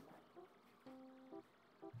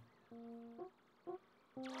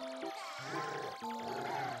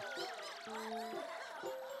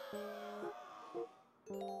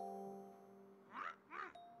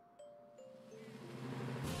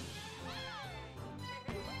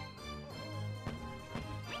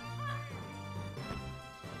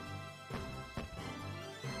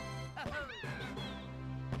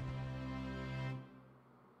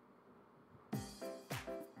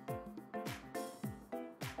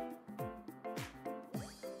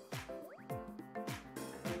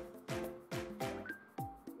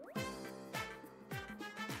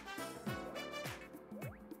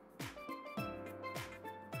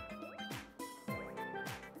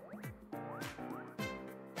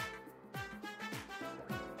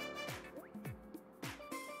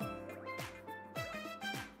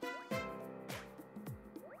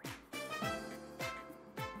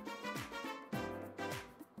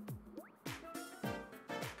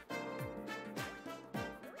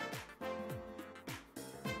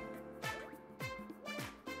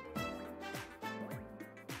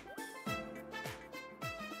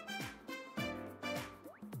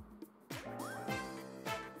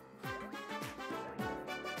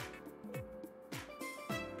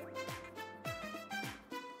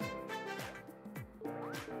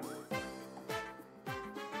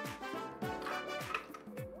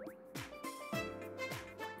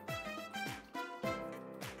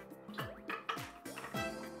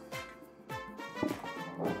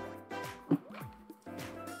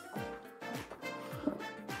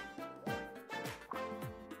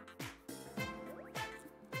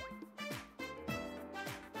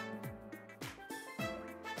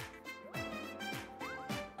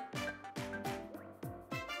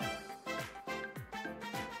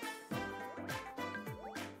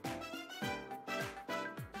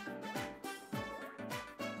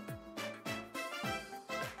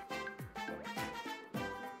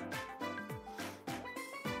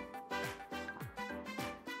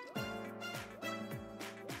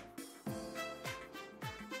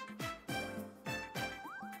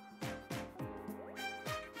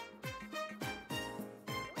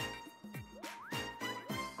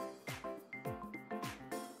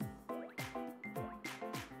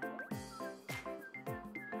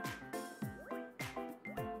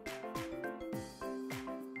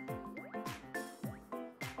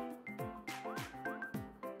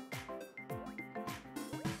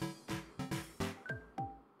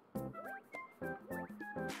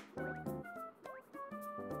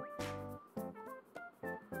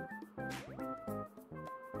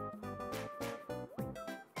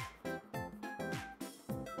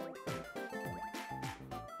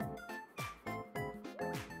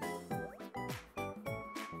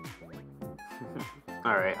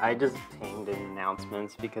 Alright, I just pinged in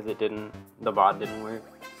announcements because the bot didn't work.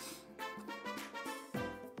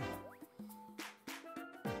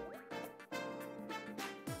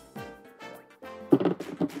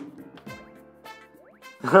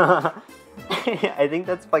 I think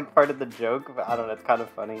that's like part of the joke, but I don't know, it's kind of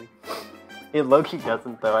funny. It low-key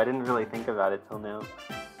doesn't though, I didn't really think about it till now.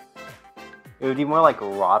 It would be more like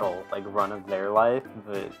Roddle, like run of their life,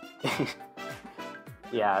 but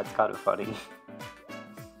yeah, it's kind of funny.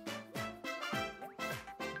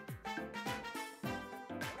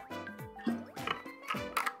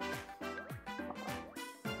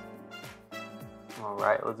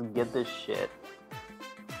 Alright, let's get this shit.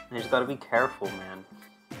 I just gotta be careful, man.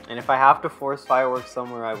 And if I have to force fireworks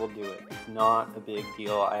somewhere, I will do it. It's not a big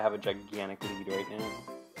deal. I have a gigantic lead right now.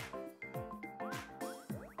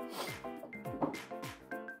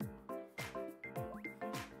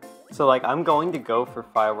 So, like, I'm going to go for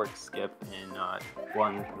fireworks skip in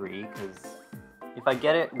 1-3, because if I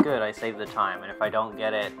get it, good, I save the time. And if I don't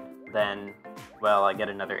get it, then, well, I get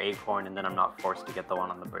another acorn, and then I'm not forced to get the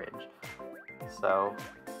one on the bridge. So,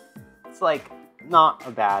 it's, like, not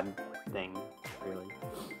a bad thing, really.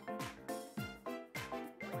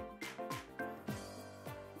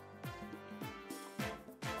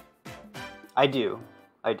 I do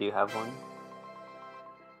have one.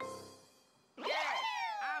 Yes,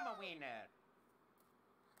 I'm a winner.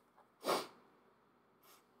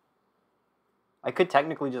 I could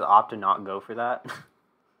technically just opt to not go for that.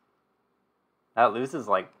 That loses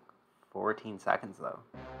like 14 seconds though.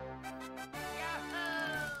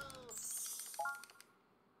 It's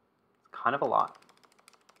kind of a lot.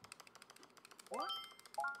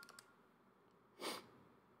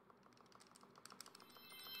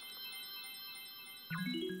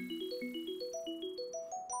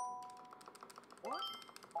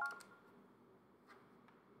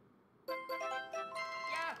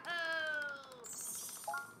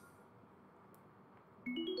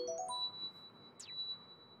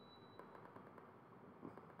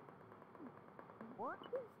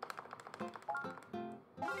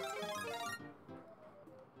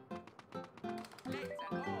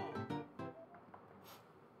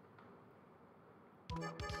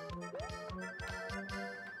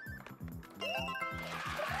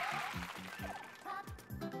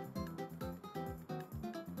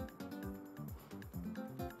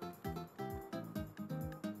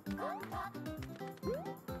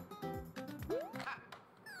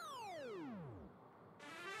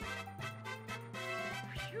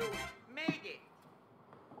 You made it.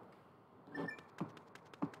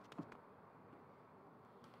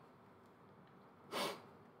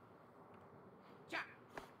 Cha.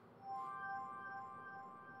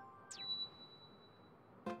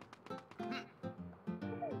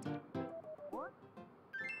 Let's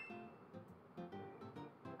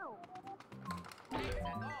go.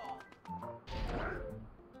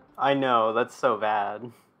 I know, that's so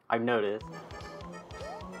bad. I've noticed.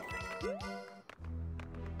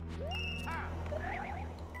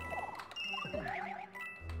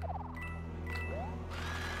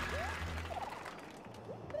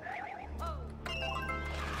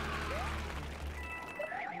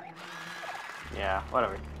 Yeah,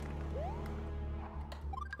 whatever.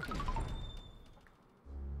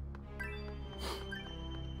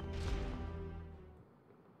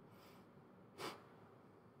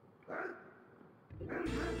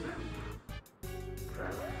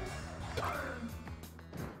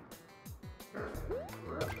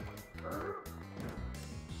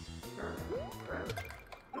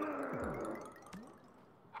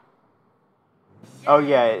 Oh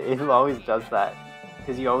yeah, it always does that.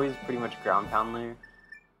 Because you always pretty much ground pound there.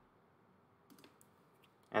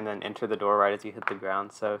 And then enter the door right as you hit the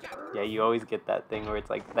ground. So yeah, you always get that thing where it's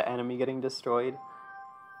like the enemy getting destroyed.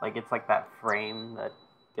 Like it's like that frame that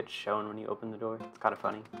gets shown when you open the door. It's kind of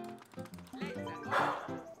funny.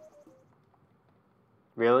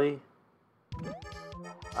 Really?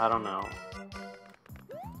 I don't know.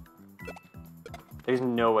 There's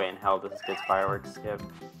no way in hell this gets fireworks skipped.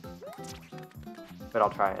 But I'll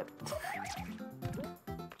try it.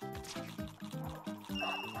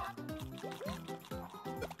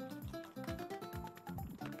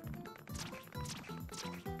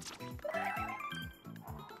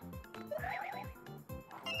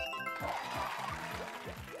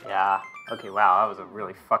 Yeah. Okay, wow, that was a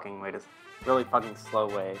really fucking slow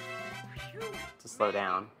way to slow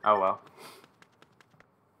down. Oh well.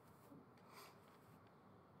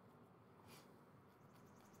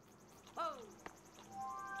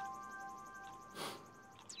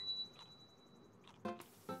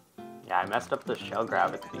 Yeah, I messed up the shell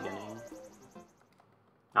grab at the beginning.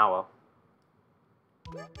 Oh well.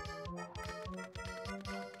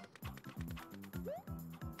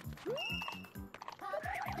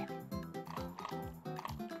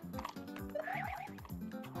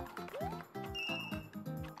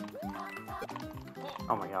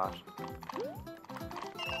 Oh my gosh.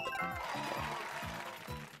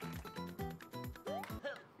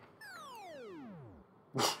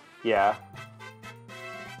 Yeah.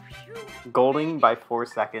 Golding by 4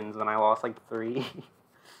 seconds when I lost like 3.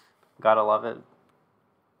 Gotta love it.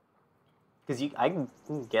 Because I can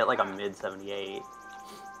get like a mid 78.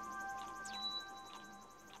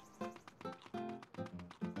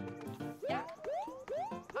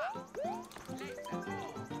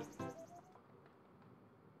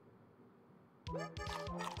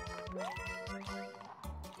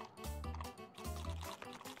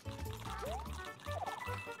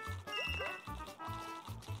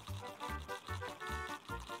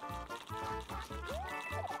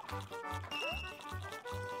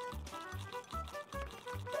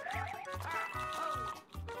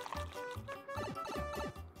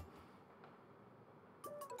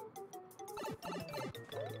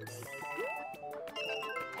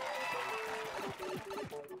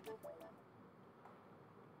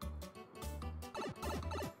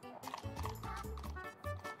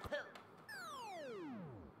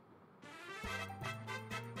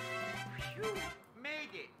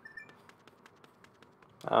 Made it.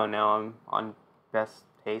 Oh no, I'm on best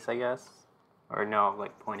pace, I guess. Or no,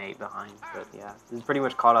 like 0.8 behind. But yeah, this is pretty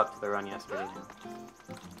much caught up to the run yesterday now.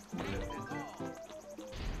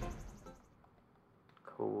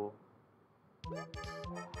 Cool.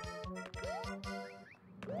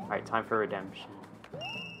 Alright, time for redemption.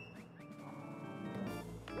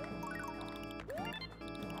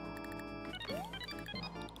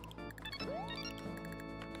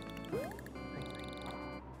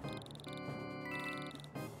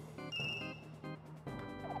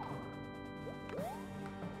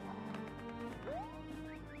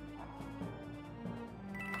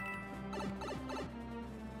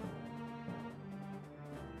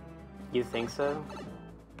 You think so?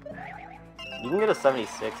 You can get a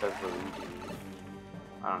 76 as Luigi.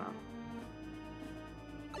 I don't know.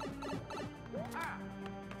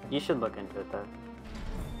 You should look into it though.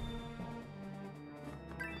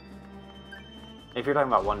 If you're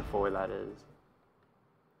talking about 1-4, that is.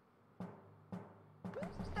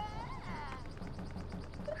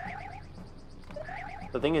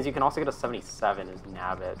 The thing is, you can also get a 77 as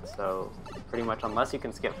Nabbit, so pretty much unless you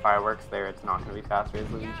can skip fireworks there, it's not going to be faster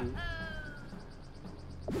as Luigi.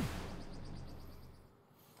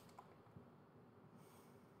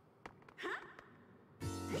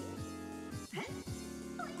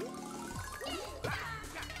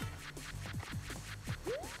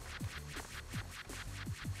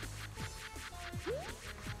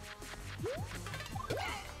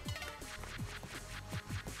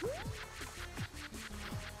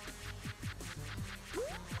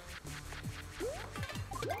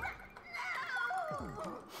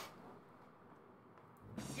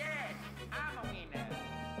 Yes, I'm a winner.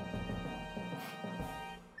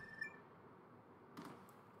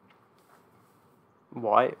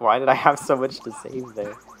 Why did I have so much to save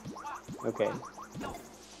there? Okay.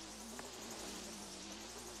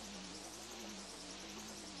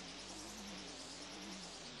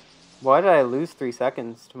 Why did I lose 3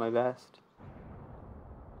 seconds to my best?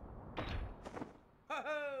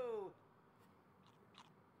 Ho-ho!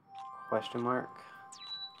 Question mark.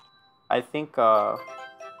 I think Yahoo!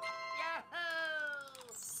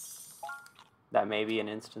 that may be an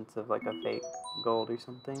instance of like a fake gold or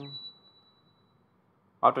something.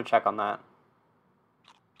 I'll have to check on that.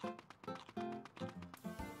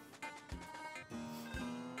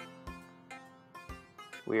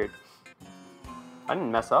 Weird. I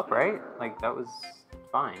didn't mess up, right? Like, that was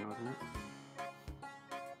fine, wasn't it?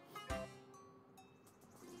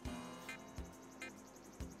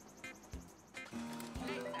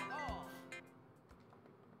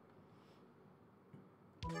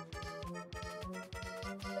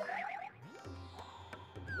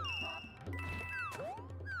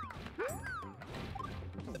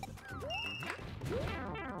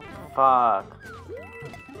 Fuck.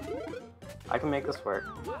 I can make this work.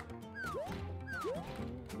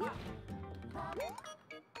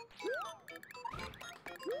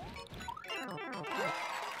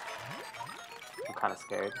 I'm kind of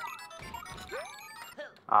scared.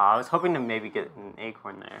 I was hoping to maybe get an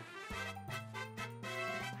acorn there.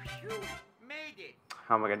 Made it.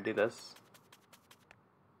 How am I gonna do this?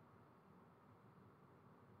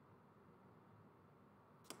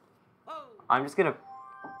 Oh. I'm just gonna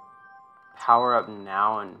power up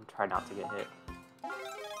now and try not to get hit.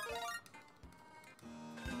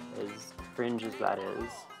 cringe as that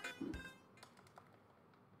is.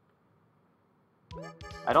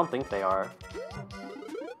 I don't think they are.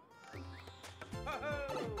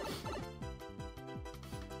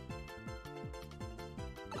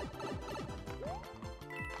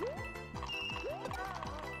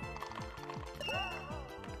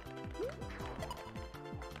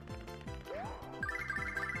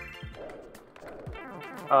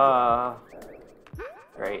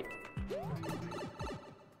 Great.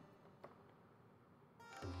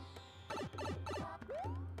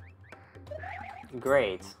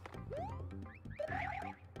 Great.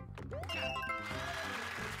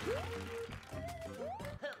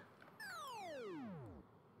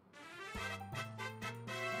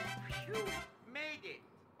 Made it.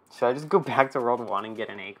 Should I just go back to World 1 and get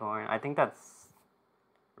an acorn? I think that's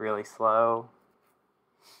really slow.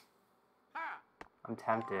 Ha! I'm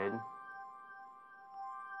tempted.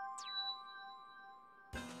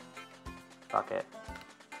 Fuck it.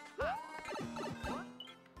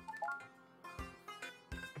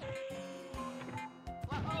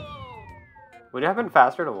 Whoa! Would it have been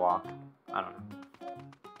faster to walk? I don't know.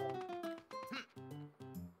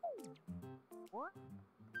 What?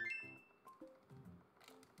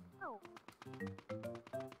 Oh.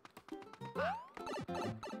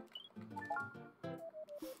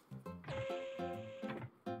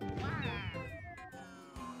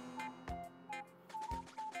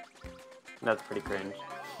 That's pretty cringe.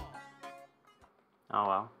 Oh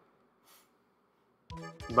well.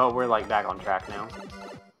 But we're like back on track now.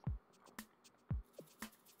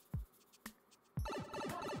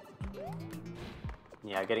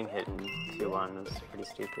 Yeah, getting hit in 2-1 was pretty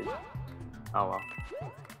stupid. Oh well.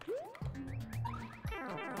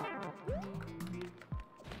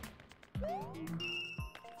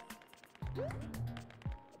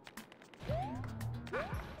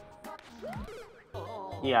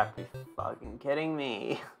 You have to be fucking kidding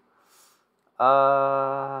me.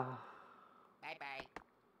 Bye bye.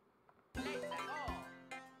 Let's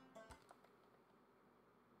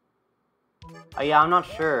go. Yeah, I'm not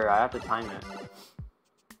sure. I have to time it.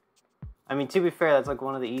 I mean, to be fair, that's like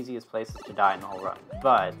one of the easiest places to die in the whole run,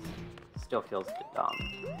 but still feels dumb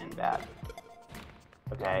and bad.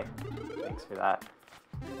 Okay, thanks for that.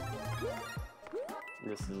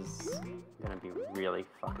 This is gonna be really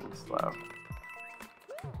fucking slow.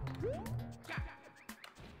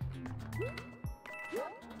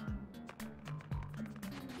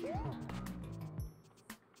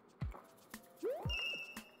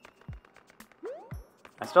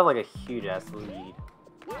 I still have like a huge ass lead,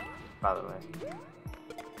 by the way.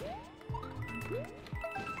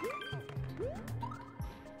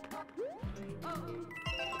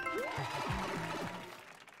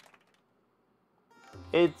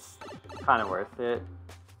 It's kind of worth it,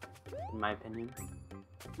 in my opinion.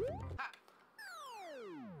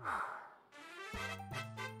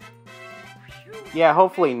 Yeah,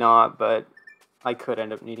 hopefully not, but I could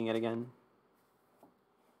end up needing it again.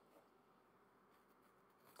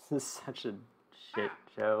 This is such a shit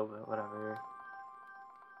show, but whatever.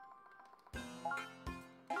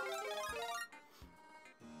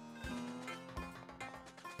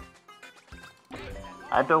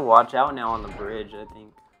 I have to watch out now on the bridge, I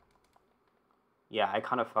think. Yeah, I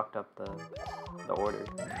kind of fucked up the order.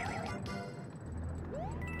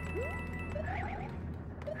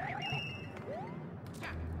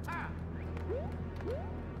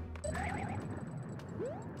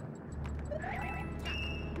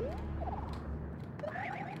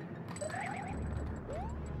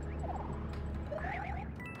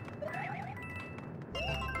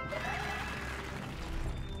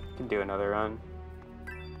 Can do another run.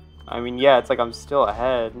 I mean, yeah, it's like I'm still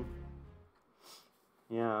ahead.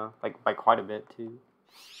 Yeah, like by quite a bit too.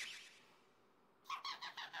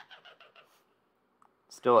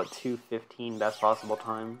 Still at 2:15 best possible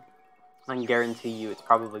time. I can guarantee you it's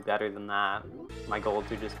probably better than that. My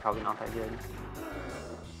golds are just probably not that good.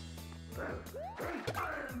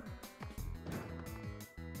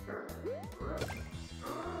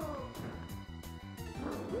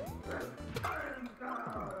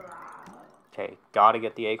 Okay, gotta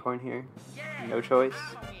get the acorn here. No choice.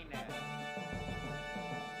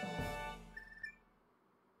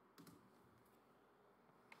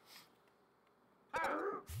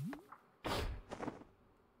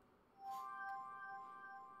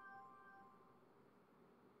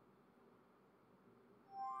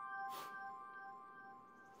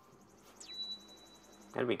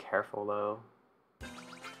 Gotta be careful though.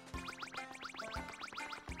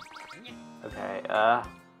 Okay,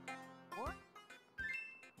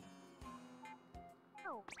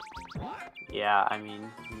 yeah, I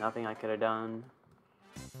mean, nothing I could have done.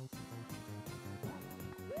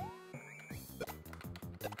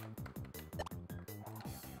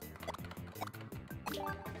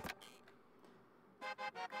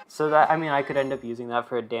 So that, I mean, I could end up using that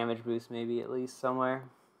for a damage boost maybe at least somewhere.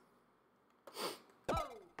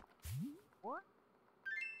 What?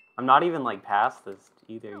 I'm not even like past this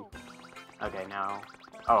either. Okay, now.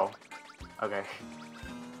 Oh. Okay.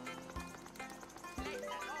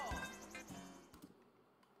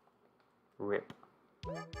 Rip.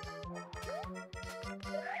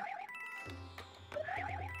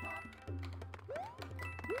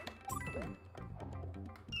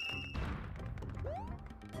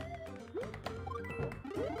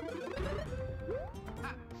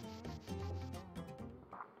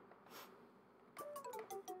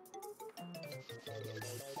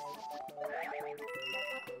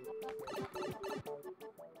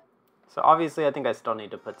 So obviously I think I still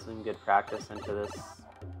need to put some good practice into this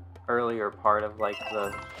earlier part of like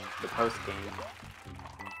the post game.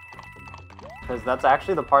 Because that's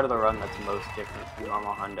actually the part of the run that's most different from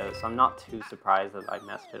normal hundo, so I'm not too surprised that I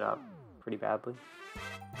messed it up pretty badly.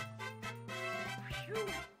 Phew,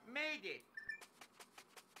 made it.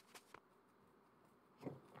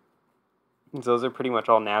 So those are pretty much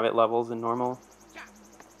all Navit levels in normal.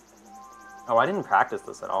 Oh, I didn't practice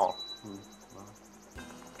this at all. Well.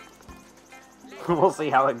 We'll see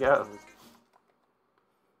how it goes.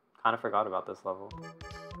 Kind of forgot about this level.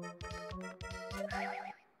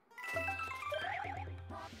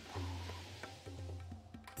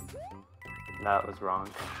 That was wrong.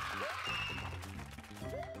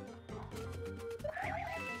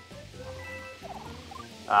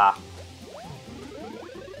 Ah.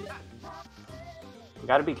 You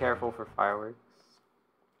gotta be careful for fireworks.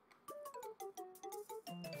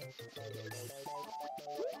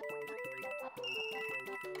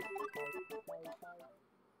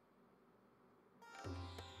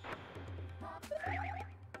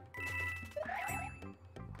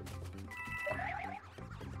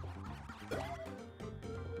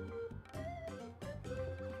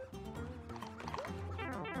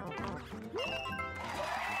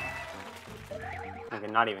 Okay,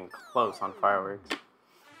 not even close on fireworks.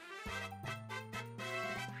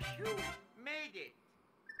 Phew, made it.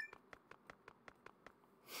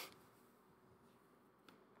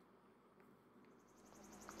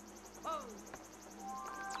 Oh.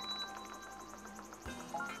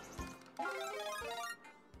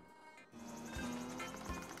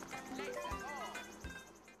 Let's go.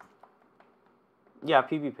 Yeah,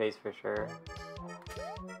 PB pace for sure.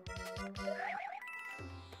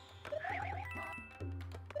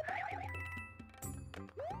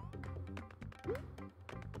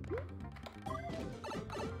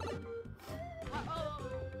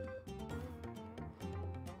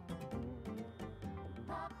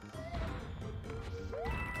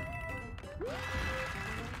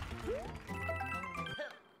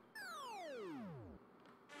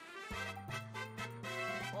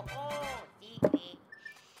 Oh, secret.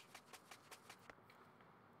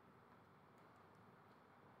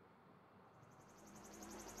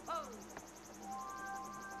 Oh.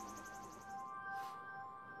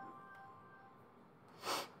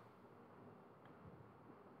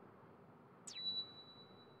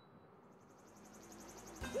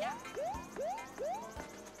 Yeah.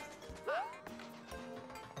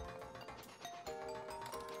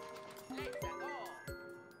 Let's go.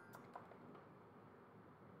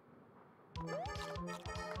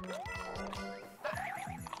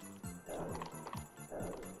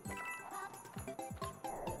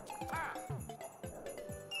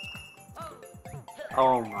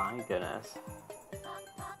 Oh my goodness.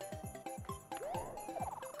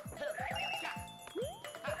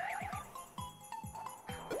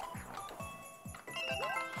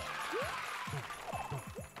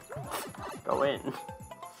 Go in.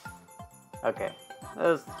 Okay, that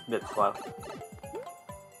was a bit slow.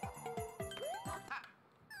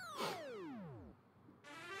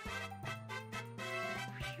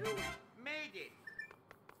 Phew, made it.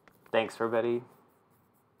 Thanks, everybody.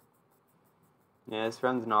 Yeah, this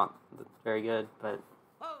run's not very good, but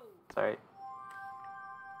Oh. it's alright.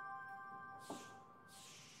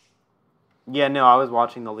 Yeah, no, I was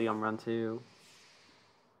watching the Liam run too.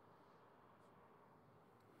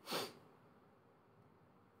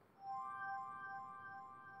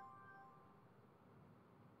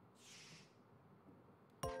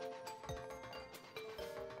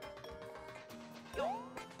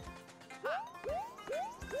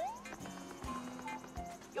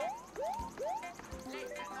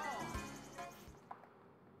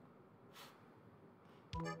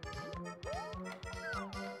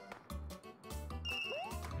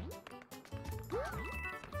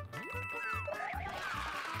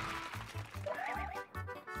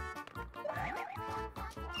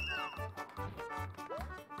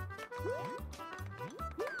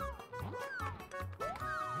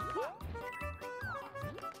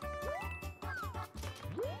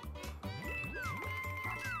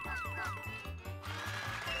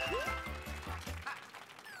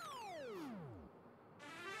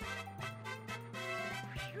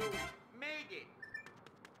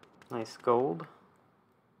 Nice gold.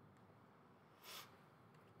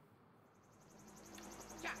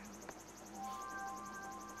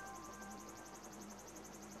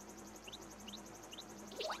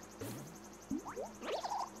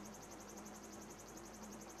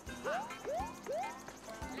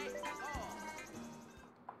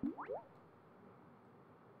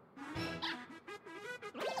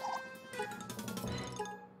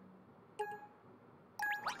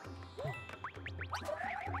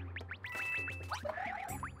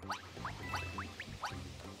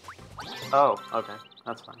 Oh, okay.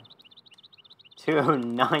 That's fine.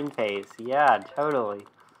 209 pace. Yeah, totally.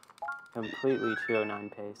 Completely 209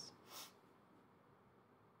 pace.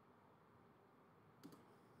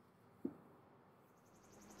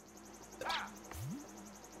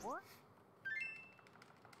 What?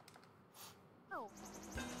 No.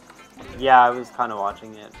 Yeah, I was kind of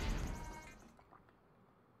watching it.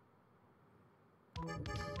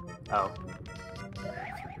 Oh.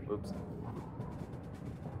 Oops.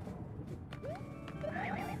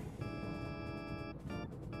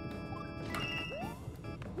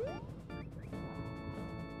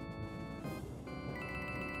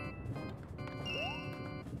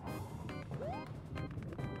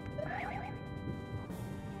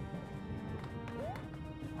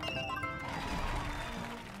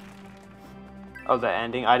 Oh, the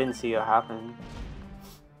ending? I didn't see it happen.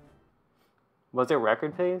 Was it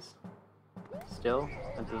record pace? Still?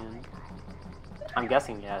 At the end? I'm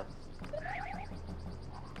guessing yes.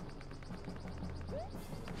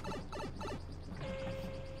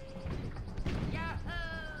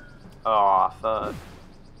 Aw, fuck.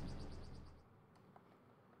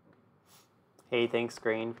 Hey, thanks,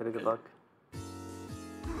 Green, for the good luck.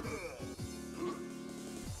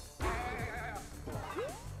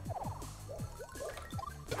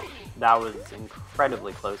 That was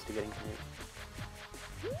incredibly close to getting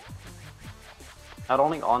hit. Not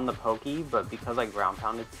only on the pokey, but because I ground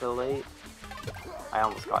pounded so late, I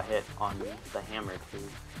almost got hit on the hammer too.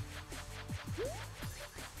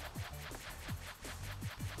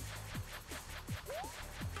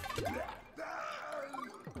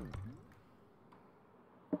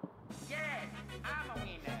 Yes, I'm a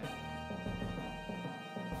winner.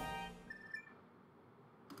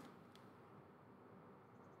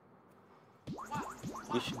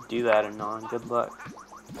 You should do that, Anon. Good luck.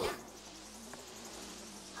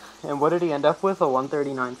 And what did he end up with? A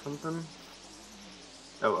 139 something?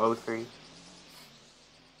 Oh, 03.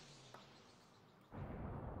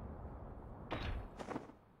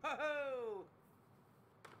 Ho-ho!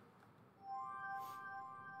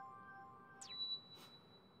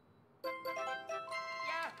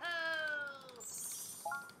 Yahoo!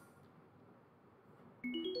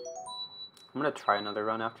 I'm gonna try another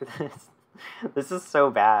run after this. This is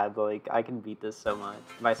so bad. Like, I can beat this so much.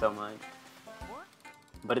 By so much. What?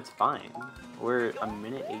 But it's fine. We're a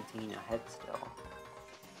minute 18 ahead still.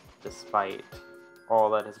 Despite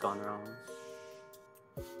all that has gone wrong.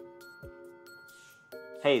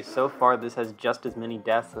 Hey, so far this has just as many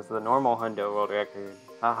deaths as the normal Hundo world record.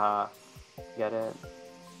 Haha. Get it?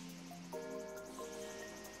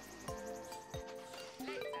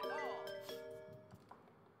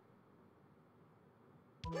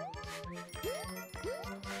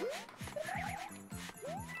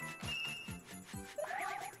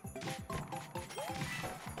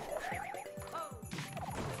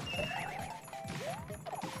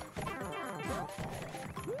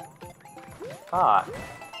 Fuck.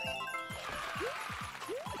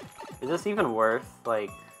 Is this even worth, like,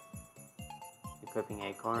 equipping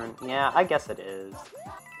Acorn? Yeah, I guess it is.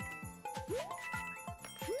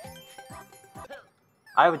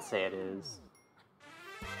 I would say it is.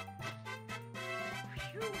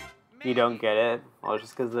 You don't get it? Well,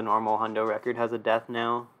 just because the normal Hundo record has a death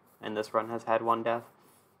now, and this run has had one death.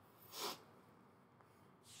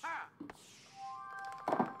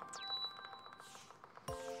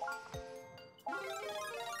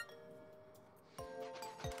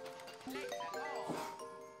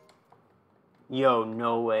 Yo,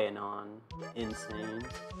 no way, Anon. Insane.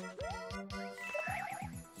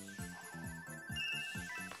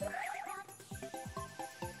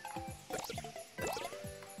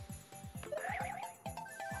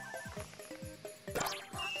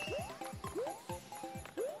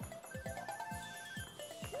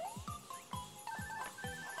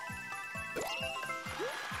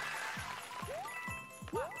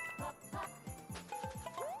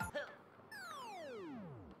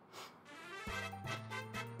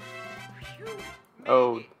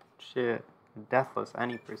 Oh, shit. Deathless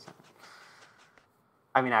any percent.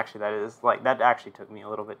 I mean, actually, that is, like, that actually took me a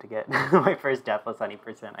little bit to get my first deathless any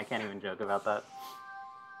percent. I can't even joke about that.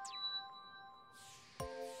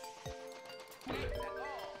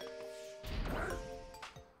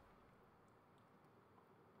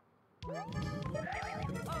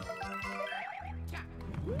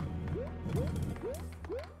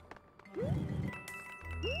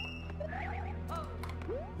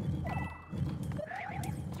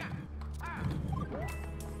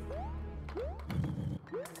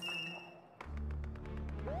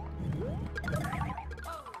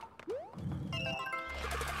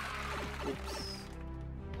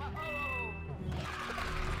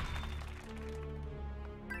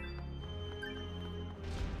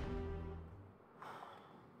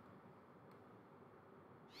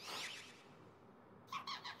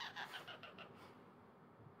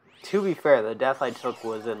 To be fair, the death I took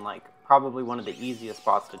was in, like, probably one of the easiest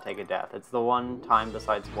spots to take a death. It's the one time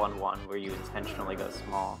besides 1-1 where you intentionally go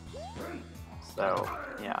small. So,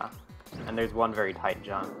 yeah. And there's one very tight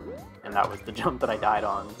jump, and that was the jump that I died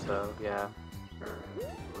on, so, yeah.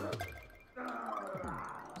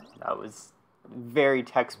 That was very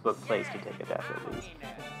textbook place to take a death, at least.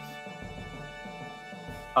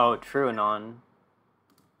 Oh, true, Anon.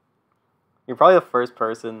 You're probably the first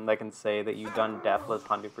person that can say that you've done Deathless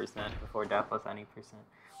 100% before Deathless any percent.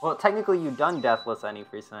 Well, technically you've done Deathless any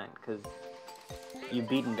percent, because you've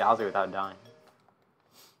beaten Bowser without dying.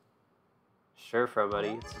 Sure, Fro buddy,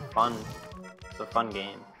 it's fun. It's a fun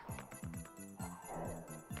game.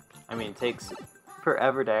 I mean, it takes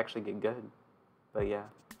forever to actually get good, but yeah.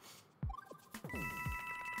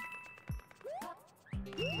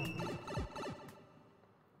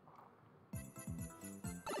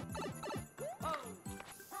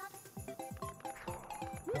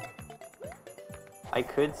 I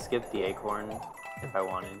could skip the acorn if I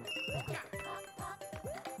wanted.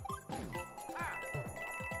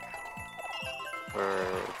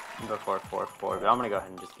 Before 4-4, but I'm gonna go ahead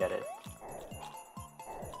and just get it.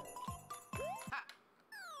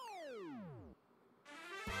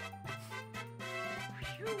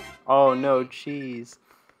 Oh no, cheese.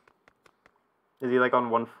 Is he like on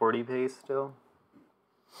 140 pace still?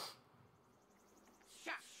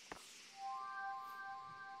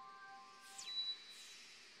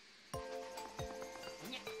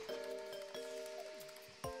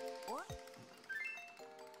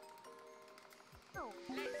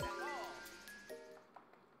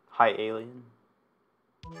 Hi, alien.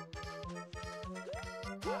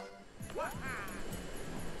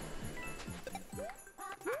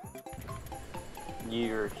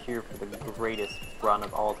 You're here for the greatest run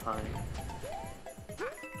of all time.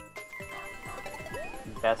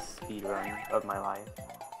 Best speed run of my life.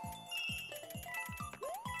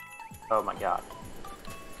 Oh my god.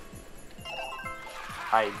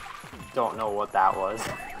 I don't know what that was.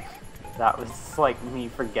 That was like me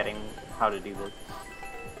forgetting how to do this.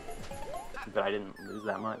 But I didn't lose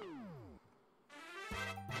that much.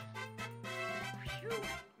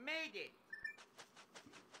 Made it.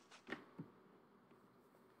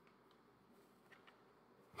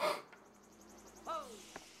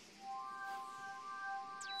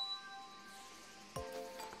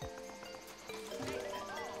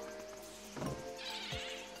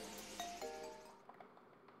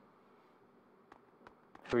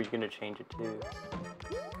 Who are you gonna change it to?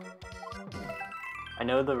 I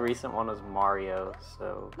know the recent one was Mario,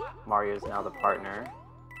 so Mario's now the partner.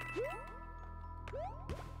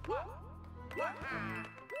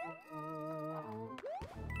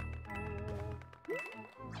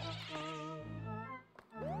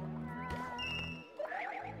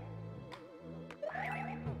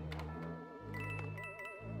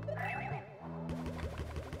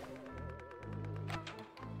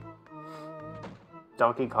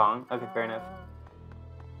 Donkey Kong? Okay, fair enough.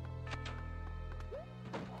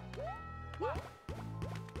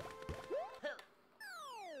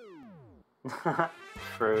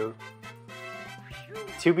 True.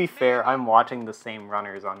 To be fair, I'm watching the same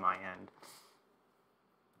runners on my end.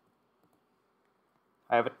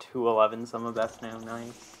 I have a 211 sum best now,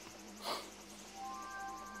 nice.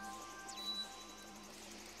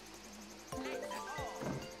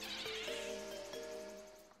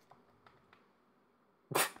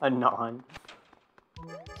 A non.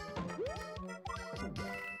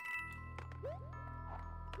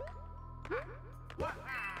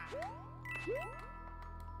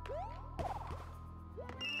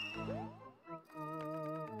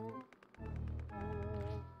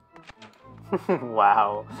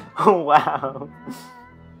 Wow. Wow.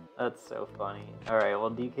 That's so funny. Alright,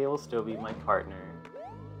 well DK will still be my partner.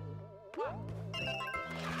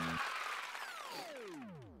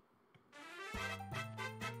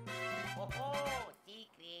 Oh,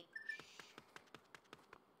 secret.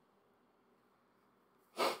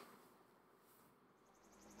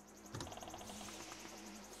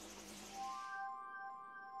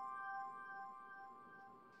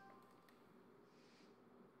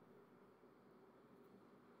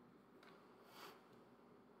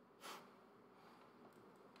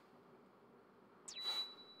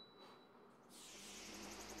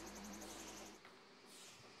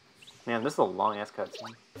 Man, this is a long ass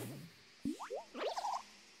cutscene.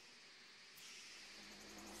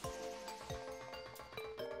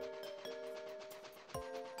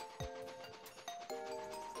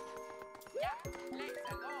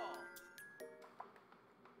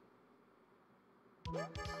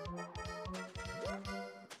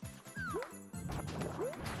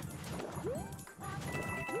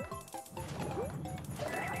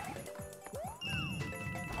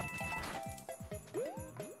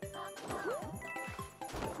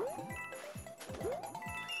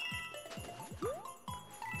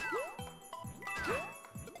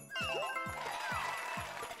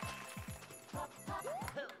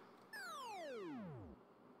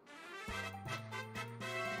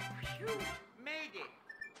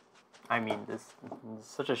 I mean, this is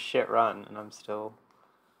such a shit run, and I'm still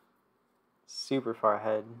super far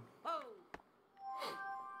ahead. Oh.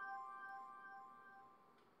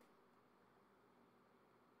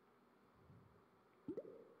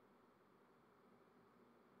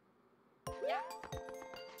 Yeah.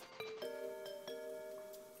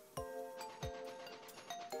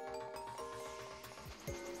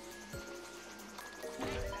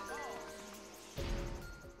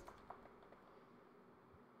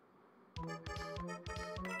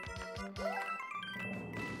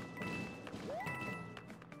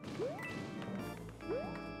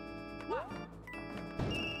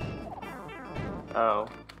 Oh.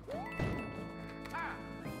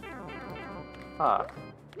 Fuck.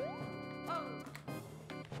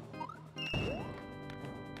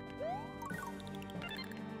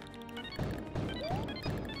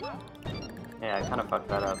 Yeah, I kind of fucked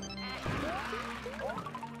that up.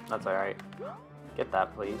 That's alright. Get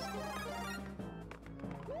that, please.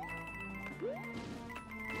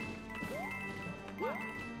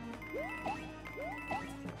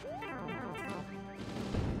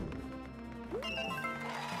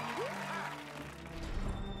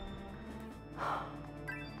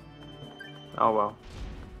 Oh well.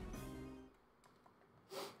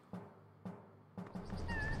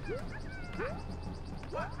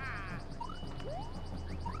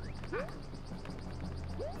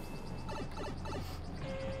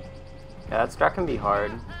 Yeah, that strat can be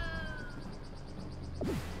hard.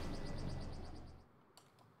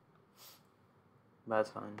 But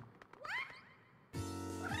that's fine.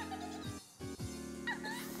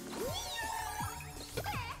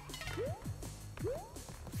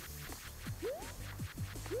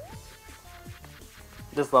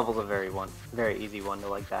 This level's a very easy one to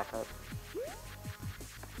like back up.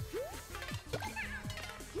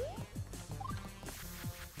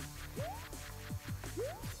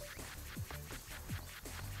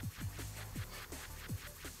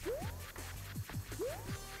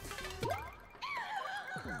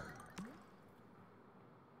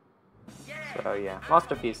 So yeah,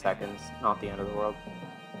 lost a few seconds, not the end of the world.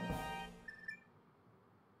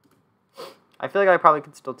 I feel like I probably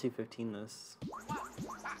could still 215 this.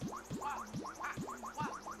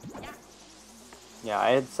 Yeah,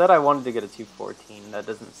 I had said I wanted to get a 214. That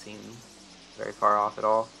doesn't seem very far off at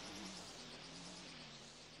all.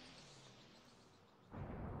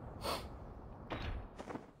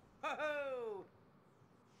 Ho-ho!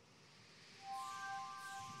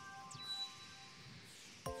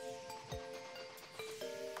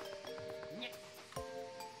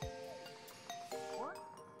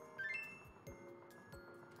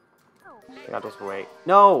 Oh. I gotta just wait.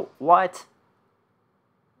 No! What?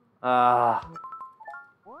 What?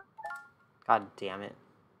 God damn it.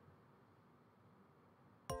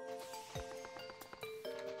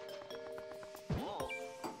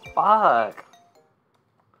 Fuck!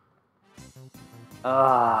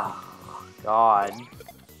 God.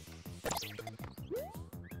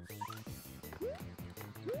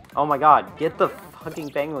 Oh my god, get the fucking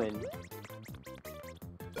penguin.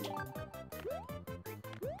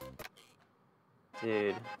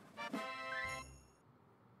 Dude.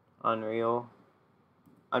 Unreal.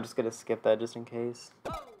 I'm just gonna skip that just in case.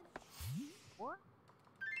 What?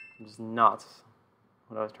 It's not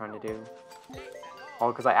what I was trying to do.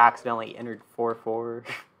 All because I accidentally entered 4-4.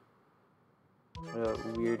 What a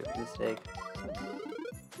weird mistake.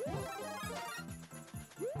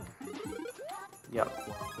 Yep.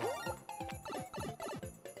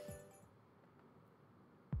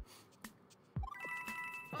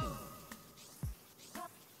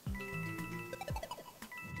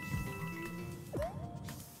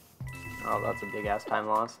 Oh, that's a big ass time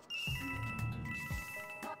loss.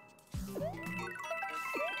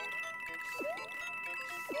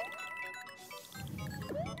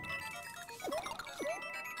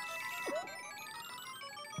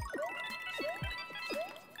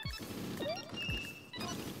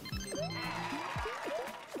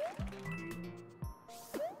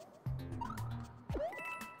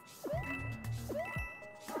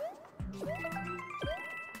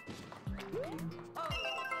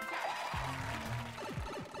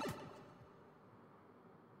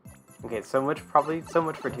 Okay, probably so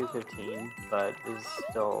much for 215, but is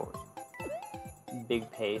still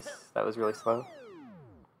big pace. That was really slow.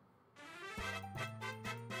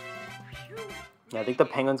 Yeah, I think the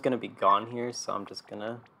penguin's gonna be gone here, so I'm just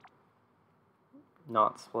gonna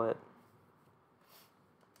not split.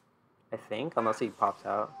 I think, unless he pops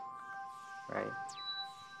out. Right.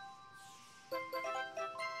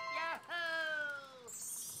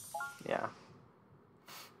 Yeah.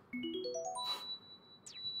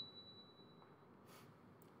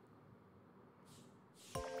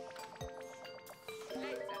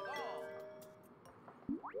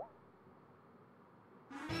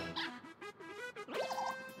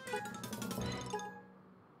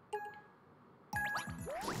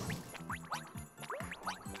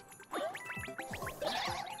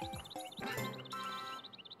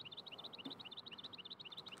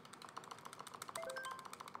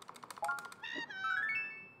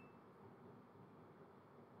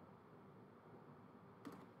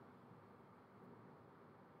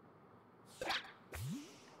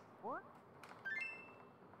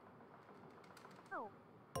 Oh.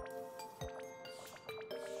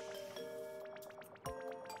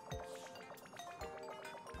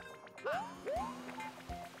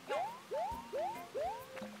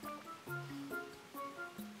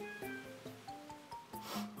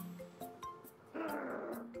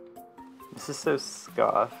 This is so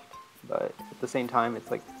scuffed, but at the same time, it's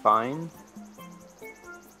like fine.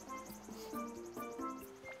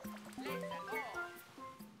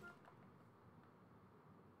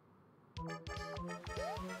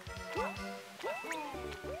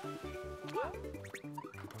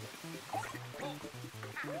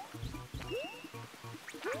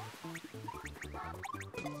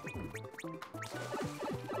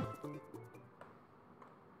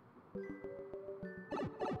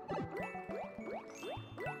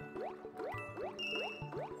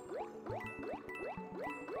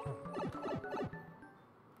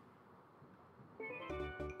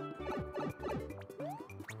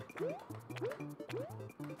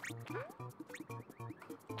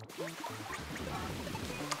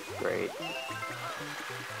 Great.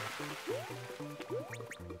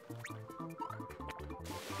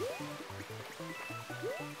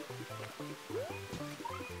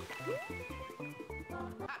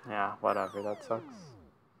 Yeah, whatever, that sucks.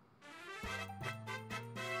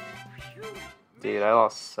 Dude, I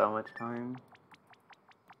lost so much time.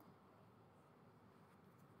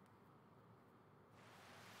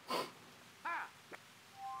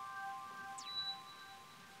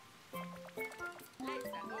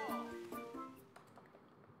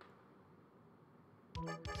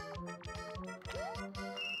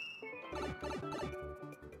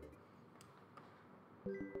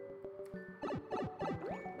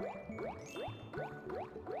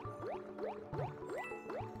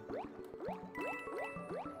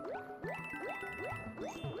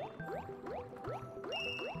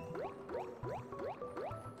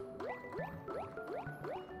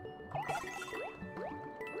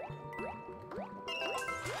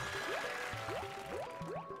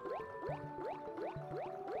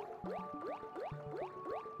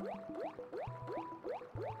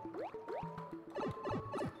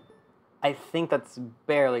 I think that's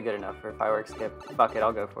barely good enough for a fireworks skip. Fuck it,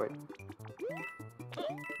 I'll go for it.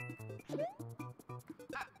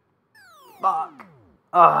 Fuck!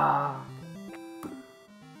 Ah!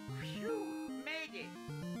 Made it.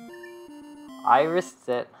 I risked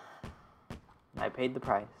it. I paid the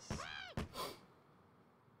price.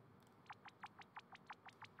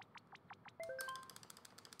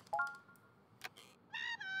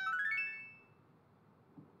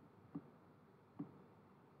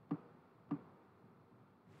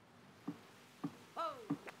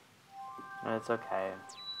 And it's okay.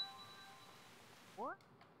 What?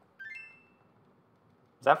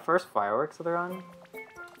 Is that first fireworks that they're on?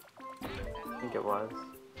 I think it was.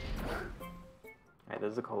 Alright,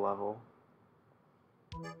 this is a cool level.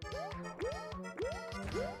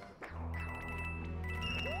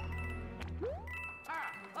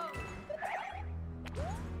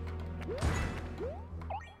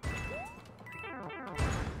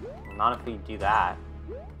 Not if we do that.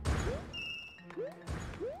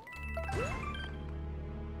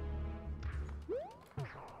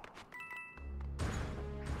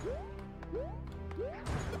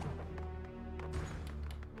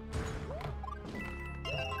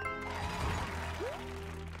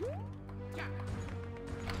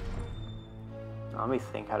 Let me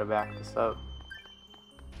think how to back this up.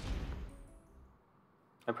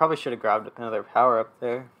 I probably should have grabbed another power up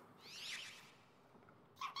there.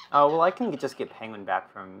 Oh, well, I can just get Penguin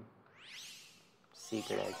back from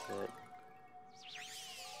Secret Exit.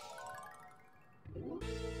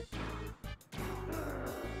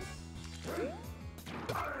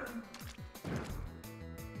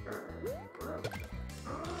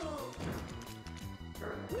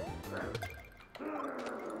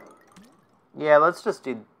 Yeah, let's just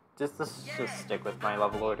do... let's just stick with my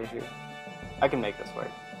level order here. I can make this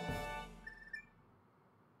work.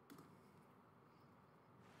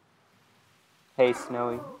 Hey,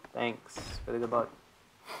 Snowy. Thanks for the good luck.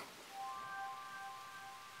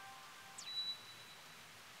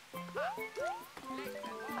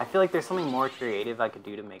 I feel like there's something more creative I could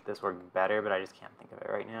do to make this work better, but I just can't think of it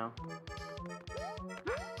right now.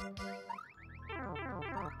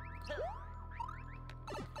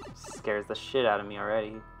 Scares the shit out of me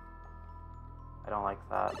already. I don't like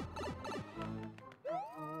that.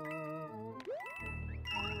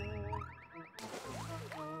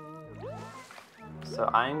 So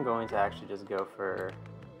I'm going to actually just go for...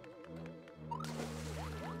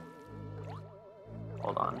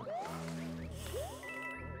 Hold on.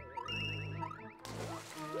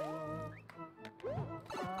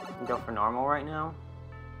 Go for normal right now.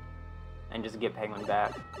 And just get Penguin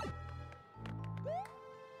back.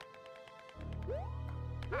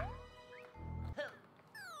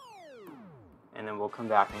 And then we'll come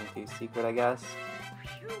back and do secret, I guess.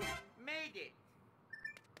 You made it.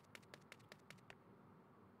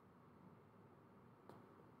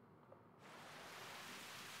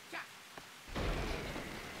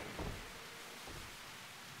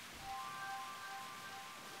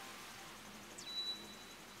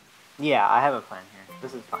 Yeah, I have a plan here.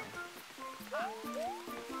 This is fine.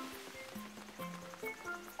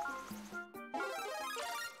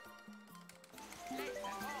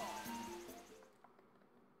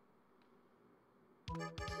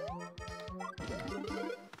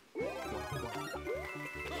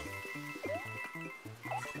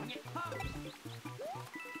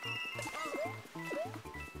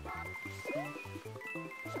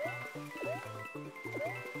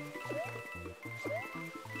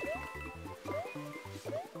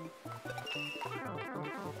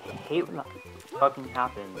 I hate when that fucking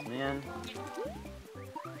happens, man.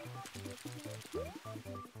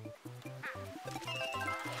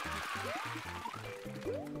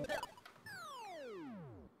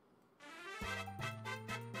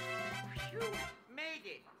 You made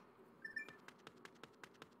it.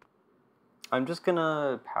 I'm just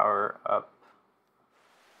gonna power up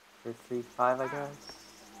for 3-5, I guess.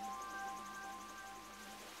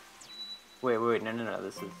 Wait, no,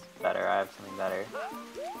 this is better. I have something better.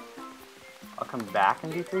 I'll come back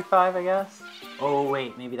and do 3-5, I guess? Oh,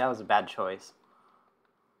 wait, maybe that was a bad choice.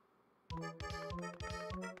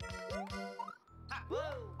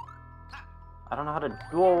 I don't know how to...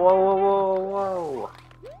 Whoa.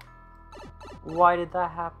 Why did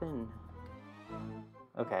that happen?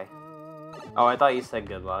 Okay. Oh, I thought you said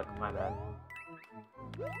good luck. My bad.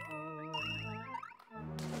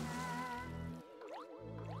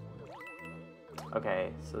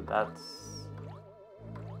 Okay, so that's...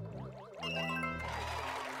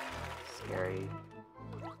 scary.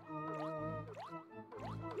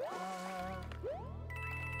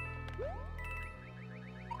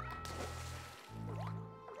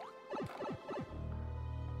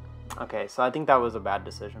 Okay, so I think that was a bad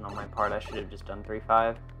decision on my part. I should have just done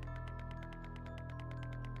 3-5.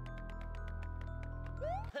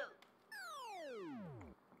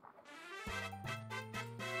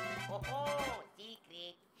 Oh,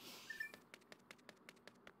 secret.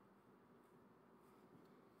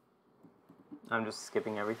 I'm just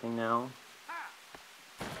skipping everything now.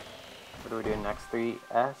 What are we doing next?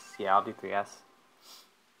 3S? Yeah, I'll do 3S.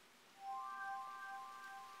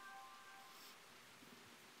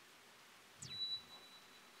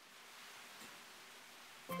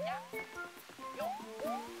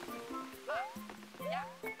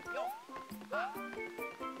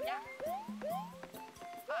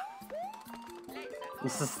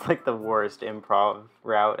 This is like the worst improv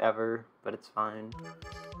route ever, but it's fine.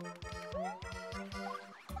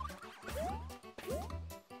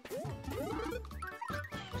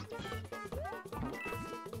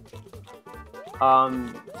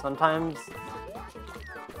 Sometimes...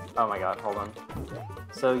 Oh my god, hold on.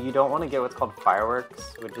 So you don't want to get what's called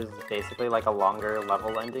fireworks, which is basically like a longer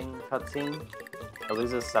level ending cutscene. It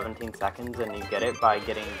loses 17 seconds and you get it by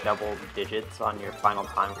getting double digits on your final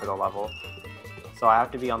time for the level. So I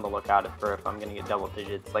have to be on the lookout for if I'm going to get double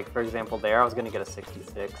digits. Like for example there, I was going to get a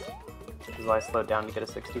 66, which is why I slowed down to get a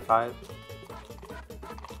 65.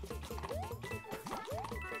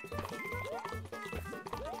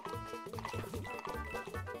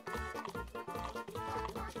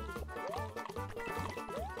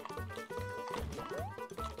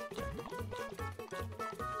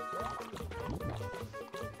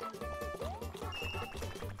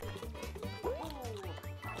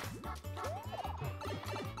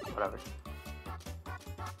 Whatever.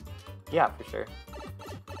 Yeah, for sure.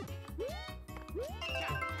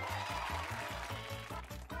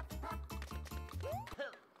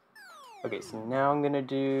 Okay, so now I'm gonna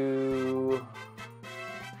do...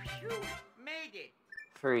 You made it.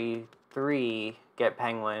 3, get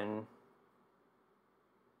Penguin.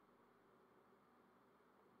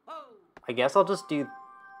 Oh. I guess I'll just do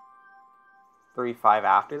 3-5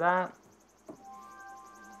 after that.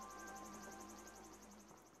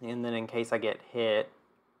 And then in case I get hit,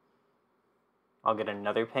 I'll get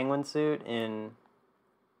another penguin suit in...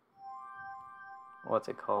 What's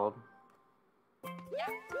it called?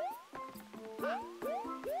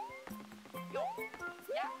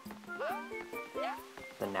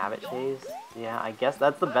 The Nabbit Chase? Yeah, I guess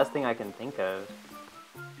that's the best thing I can think of.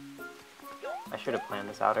 I should have planned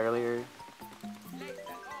this out earlier.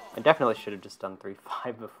 I definitely should have just done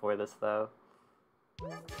 3-5 before this, though.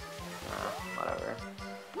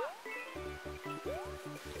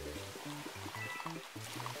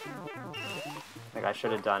 Like, I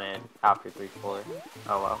should have done it after 3-4.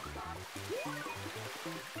 Oh well.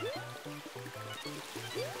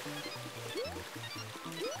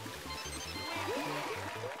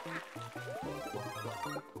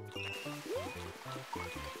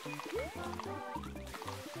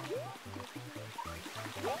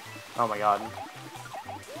 Oh my god.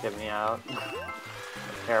 Get me out.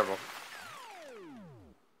 That's terrible.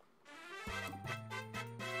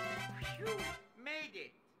 Phew, made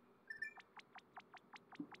it.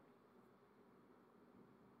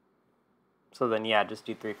 So then, yeah, just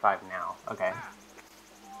do 3-5 now. Okay.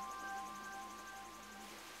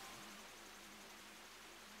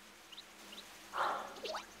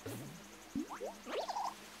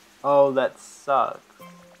 Oh, that sucks.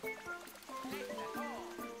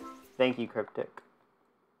 Thank you, Cryptic.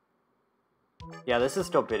 Yeah, this is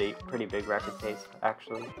still pretty big record pace,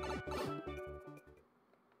 actually.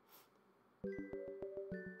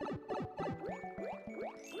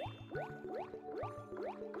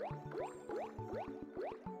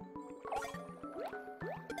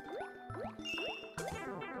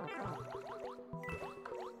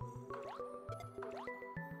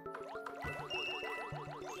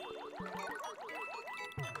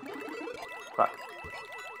 Fuck.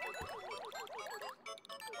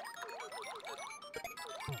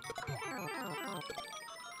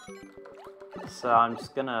 So I'm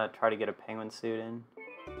just gonna try to get a penguin suit in.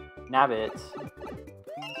 Nabbit,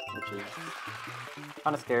 which is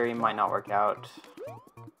kind of scary, might not work out.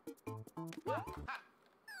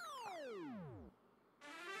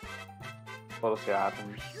 We'll see what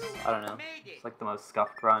happens. I don't know. It's like the most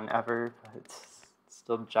scuffed run ever, but it's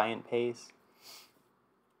still giant pace.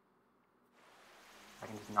 I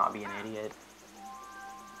can just not be an idiot.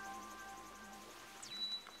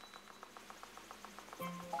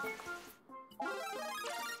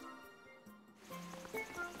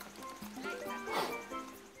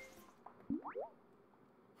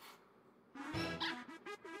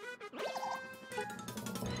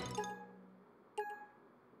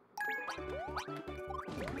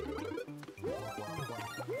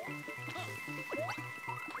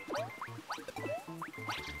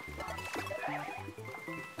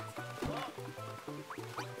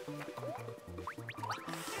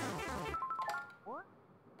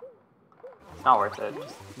 It's not worth it.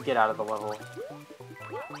 Just get out of the level.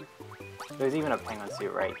 There's even a penguin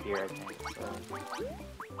suit right here, I think. So.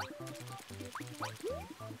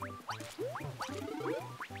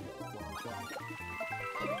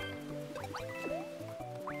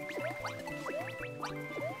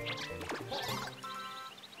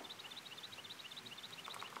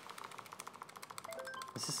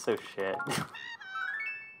 This is so shit.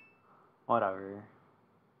 Whatever.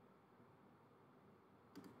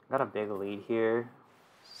 Got a big lead here.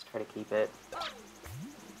 Just try to keep it.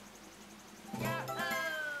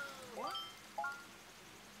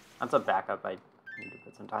 That's a backup I need to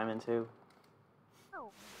put some time into.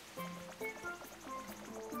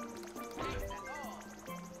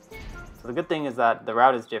 So the good thing is that the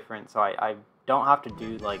route is different, so I don't have to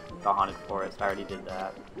do like the Haunted Forest. I already did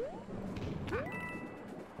that.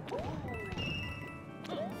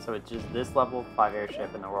 So it's just this level, 5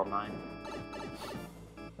 airship, and the World 9.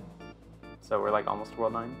 So we're like almost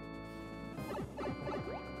World 9.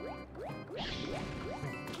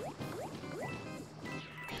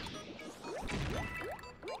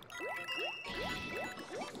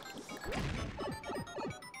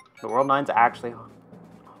 The World 9's actually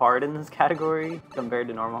hard in this category compared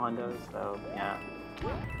to normal hundos, so yeah.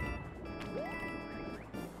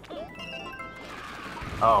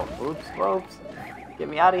 Oh, oops, whoops. Get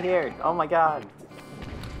me out of here. Oh my god.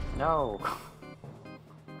 No.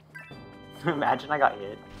 Imagine I got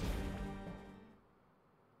hit.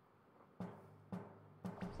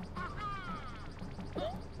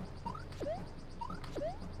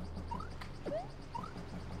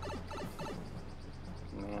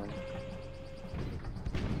 Man.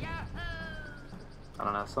 I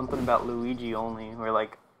don't know, something about Luigi only, where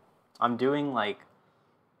like, I'm doing like,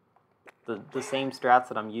 the same strats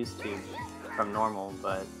that I'm used to from normal,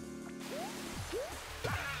 but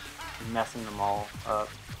messing them all up.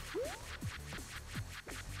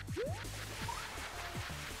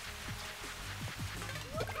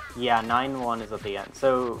 Yeah, 9-1 is at the end.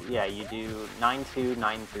 So, yeah, you do 9-2,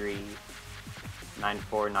 9-3,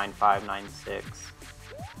 9-4, 9-5, 9-6,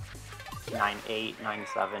 9-8,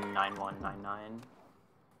 9-7, 9-1, 9-9.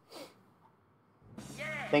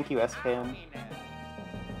 Thank you, SKM.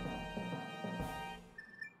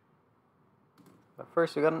 But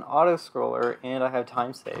first, we got an auto-scroller, and I have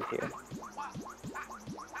time save here.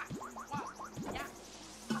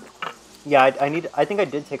 Yeah, I think I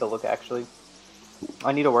did take a look, actually.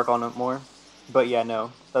 I need to work on it more. But yeah,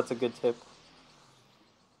 no, that's a good tip.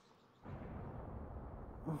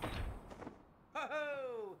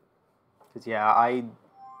 Ho-ho! Because yeah, I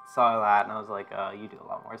saw that and I was like, you do a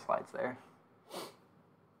lot more slides there.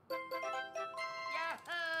 Yahoo!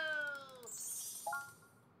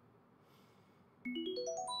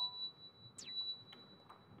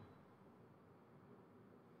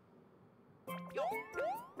 Yo!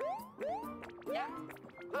 Yeah!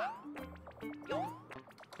 Ha! Yo! Let's go!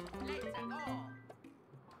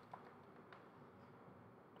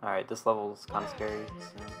 Alright, this level's kind of scary. So.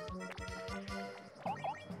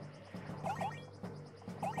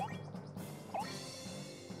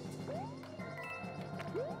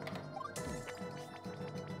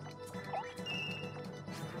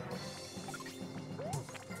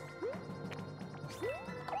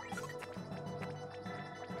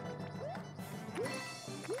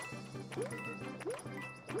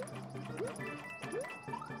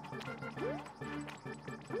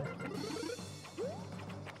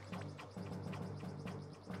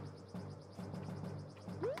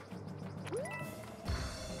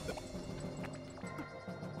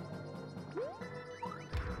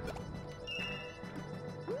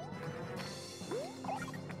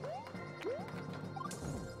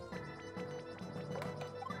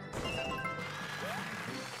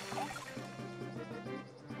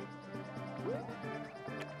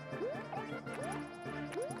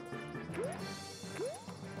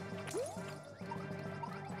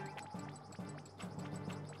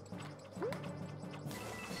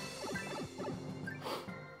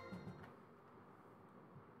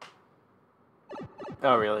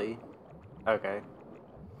 Oh, really? Okay.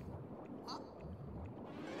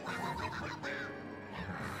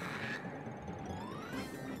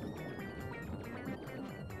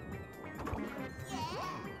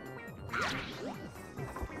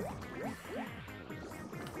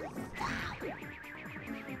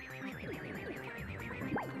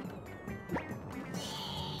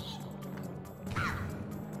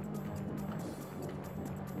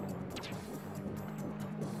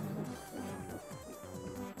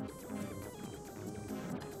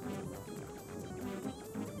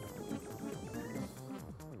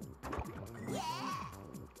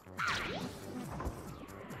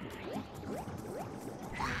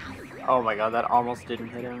 Oh my god, that almost didn't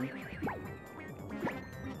hit him.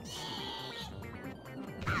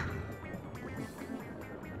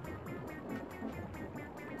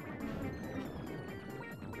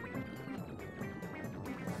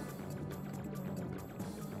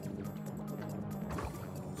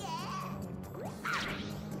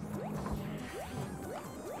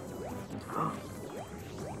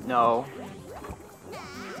 No.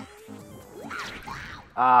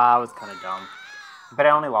 Ah, I was kind of dumb. But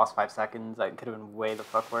I only lost 5 seconds. I could have been way the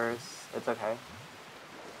fuck worse. It's okay.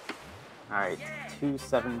 Alright,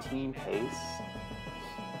 2:17 pace. I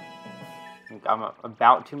think I'm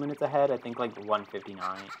about 2 minutes ahead. I think like 1:59.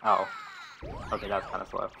 Oh. Okay, that's kind of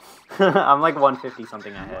slow. I'm like 150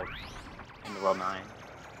 something ahead in the World 9.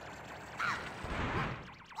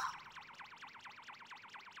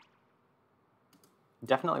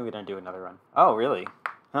 Definitely gonna do another run. Oh, really?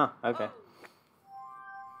 Huh, okay.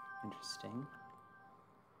 Interesting.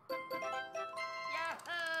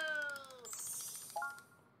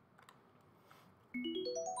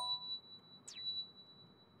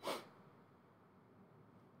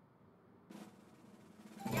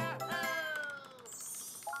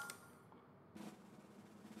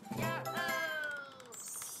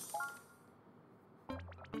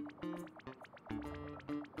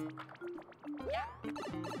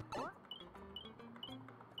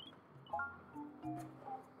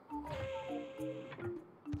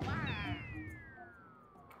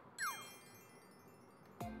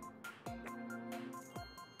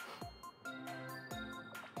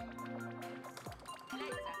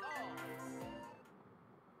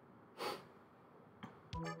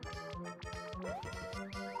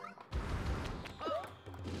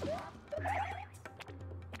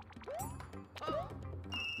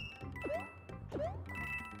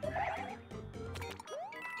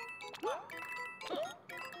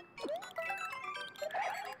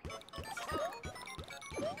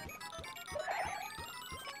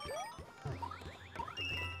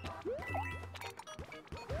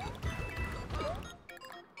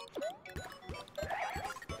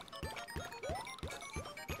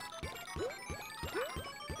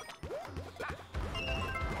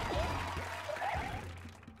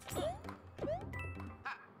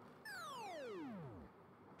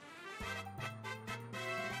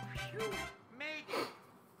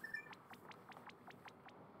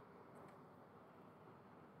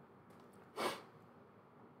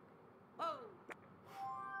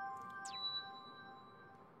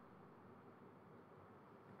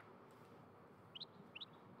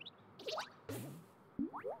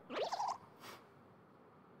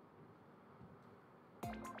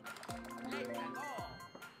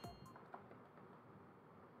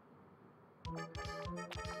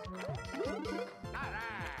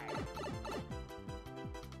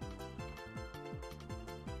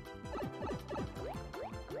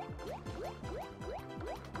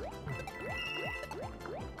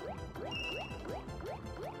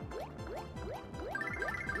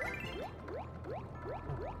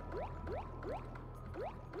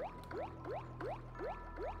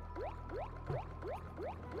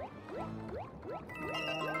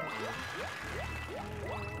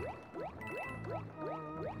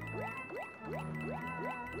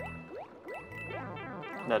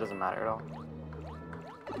 That doesn't matter at all.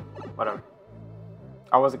 Whatever.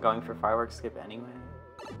 I wasn't going for fireworks skip anyway.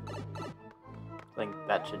 I think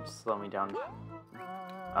that should slow me down.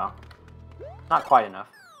 Oh. Not quite enough,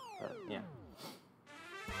 but yeah.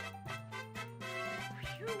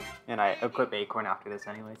 And I equip Acorn after this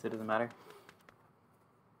anyway, so it doesn't matter.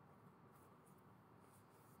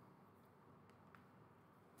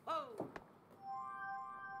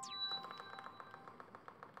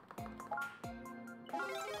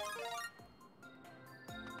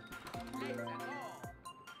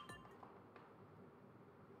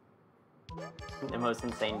 The most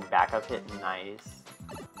insane backup hit, nice.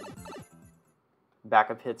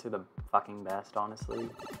 Backup hits are the fucking best, honestly.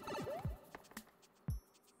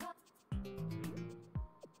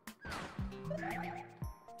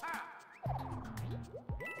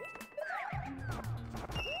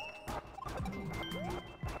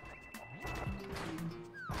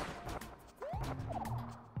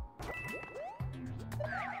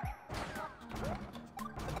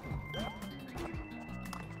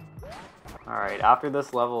 Alright, after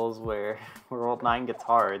this level is where World 9 gets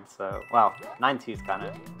hard, so... Well, 9-2 is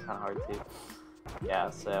kinda hard too. Yeah,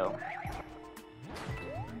 so...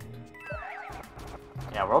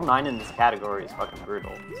 Yeah, World 9 in this category is fucking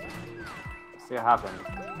brutal. Let's see what happens.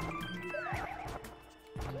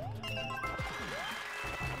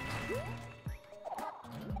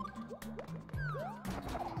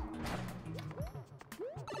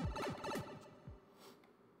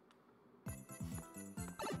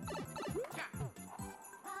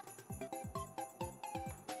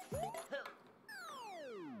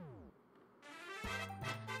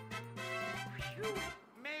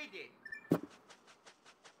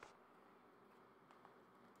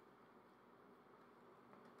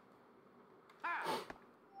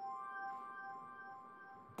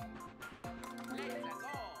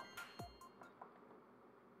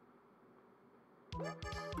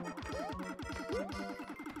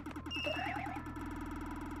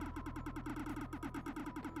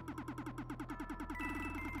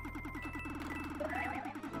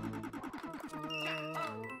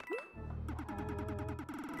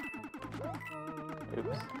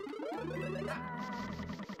 Oops.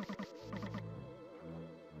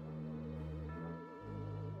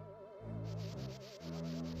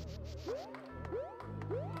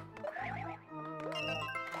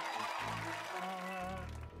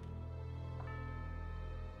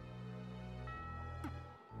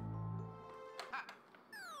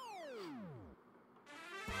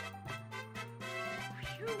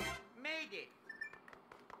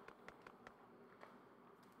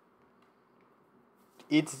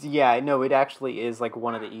 It's, yeah, no, it actually is like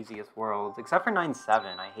one of the easiest worlds, except for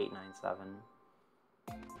 9-7. I hate 9-7.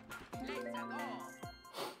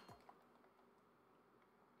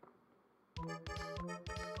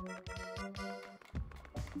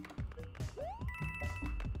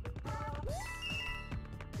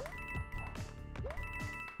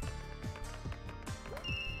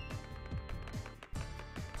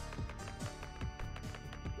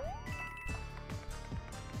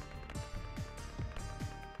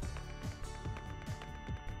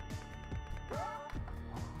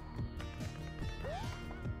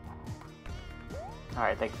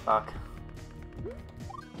 Alright, thank fuck.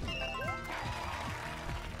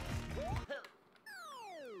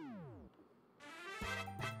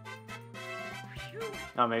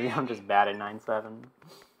 Oh, maybe I'm just bad at 9-7.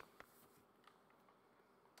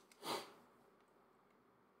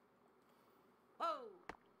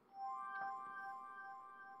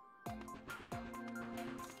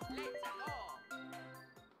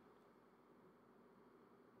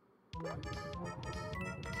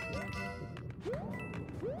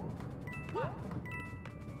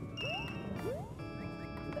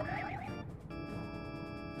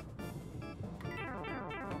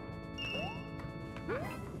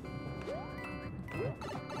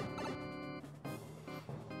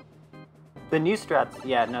 The new strats,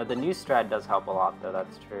 yeah, no, the new strat does help a lot, though,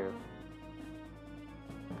 that's true.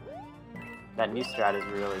 That new strat is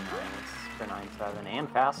really nice for 9-7, and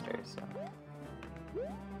faster, so...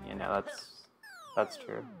 You know, that's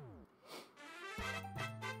true.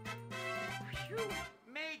 Phew,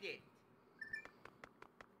 made it.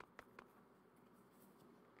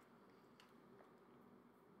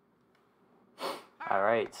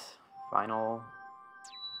 Alright, final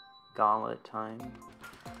gauntlet time,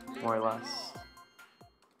 more or less.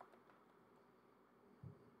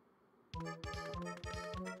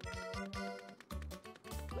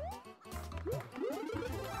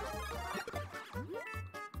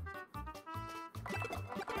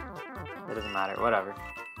 It doesn't matter, whatever.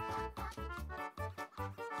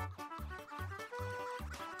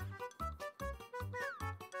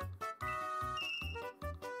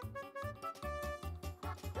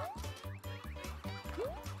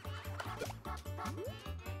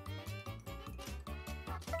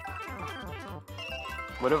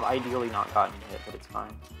 Would have ideally not gotten hit, but it's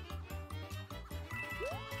fine.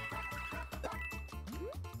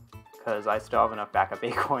 Because I still have enough backup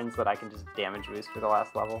acorns that I can just damage boost for the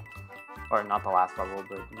last level. Or not the last level,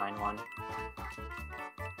 but 9-1.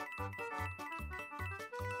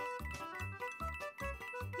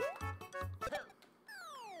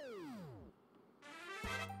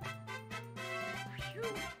 Phew,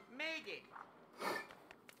 made it.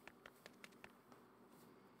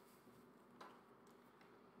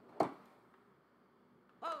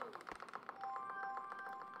 Oh.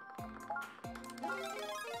 Let's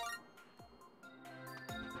go.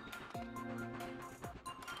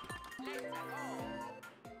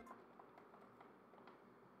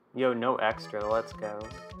 Yo, no extra, let's go.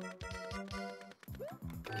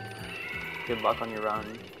 Good luck on your run.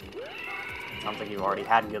 Sounds like you've already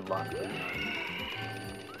had good luck. But,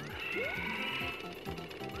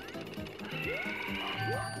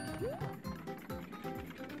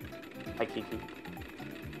 Hi, Kiki.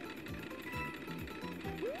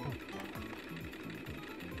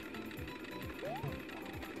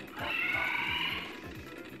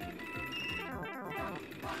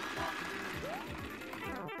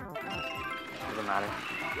 Doesn't matter.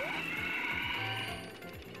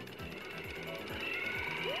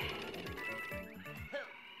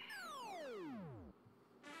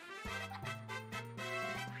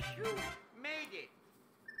 Phew, made it.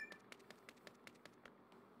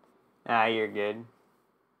 Ah, you're good.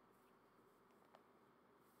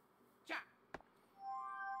 Cha.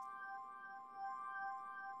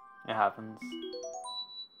 It happens.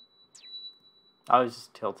 I was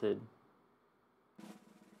just tilted.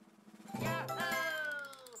 Yahoo!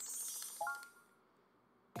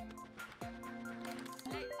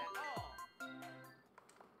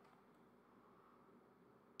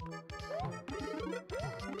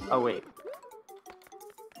 Let's go. Oh, wait.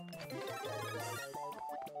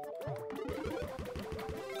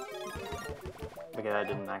 Okay, that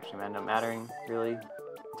didn't actually end up mattering, really.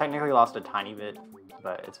 Technically lost a tiny bit,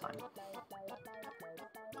 but it's fine.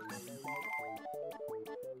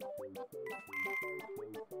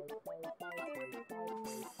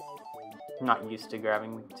 I'm not used to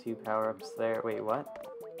grabbing 2 power-ups there. Wait, what?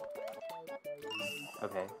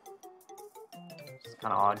 Okay. It's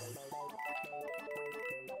kind of odd.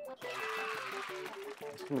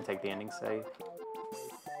 I'm just gonna take the ending save.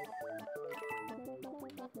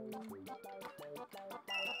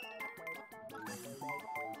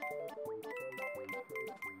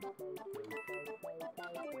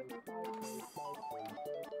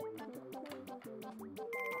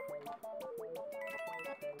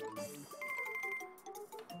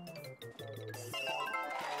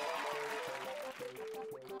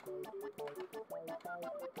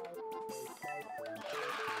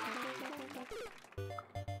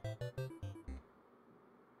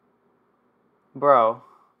 Bro,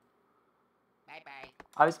 Bye bye.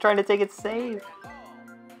 I was trying to take it safe.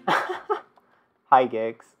 Let's go. Hi,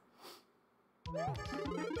 Gigs.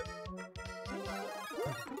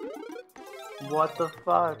 What the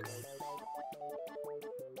fuck?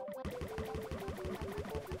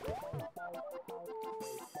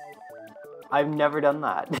 I've never done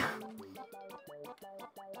that.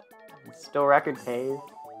 Still record pays.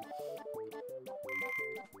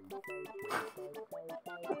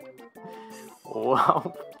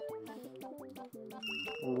 Wow.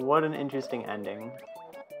 What an interesting ending.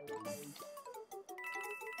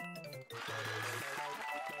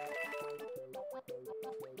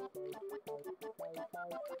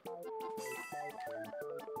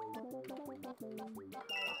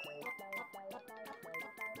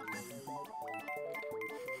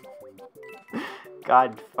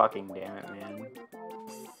 God fucking damn it, man.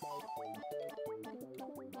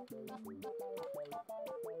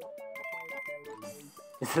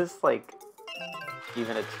 Is this like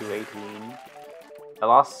even a 218? I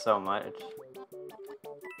lost so much.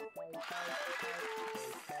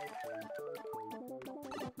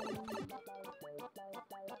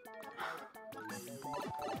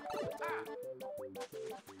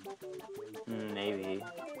 Maybe.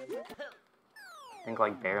 I think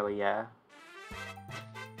like barely, yeah.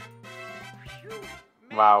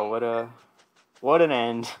 Wow, what an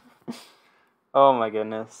end. Oh my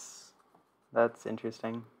goodness. That's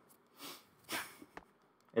interesting.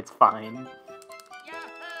 It's fine.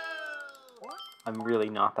 Yahoo! I'm really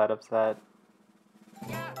not that upset.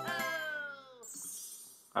 Yahoo!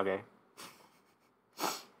 Okay.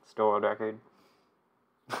 Store world record.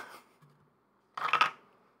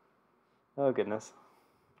 Oh goodness.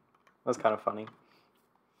 That's kind of funny.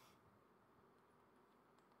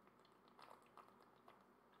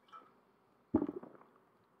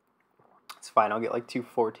 It's fine, I'll get like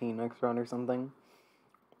 214 next round or something.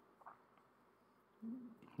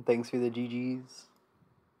 Thanks for the GGs.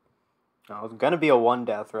 No, it was gonna be a 1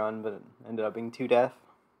 death run, but it ended up being 2 death.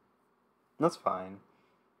 That's fine.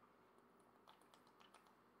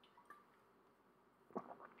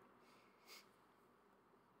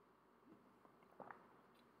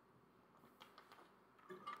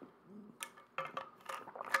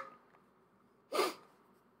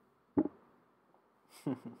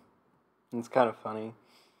 It's kind of funny.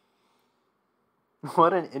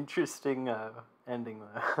 What an interesting ending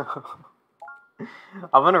though.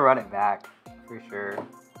 I'm gonna run it back for sure.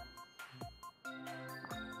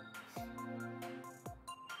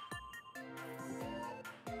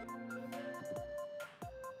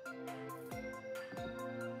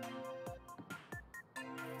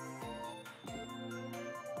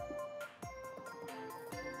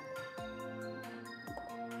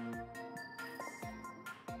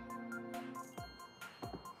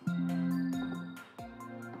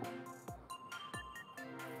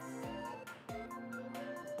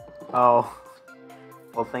 Oh,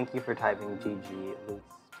 well, thank you for typing GG at least.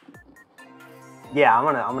 Yeah, I'm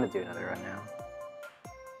gonna do another run now.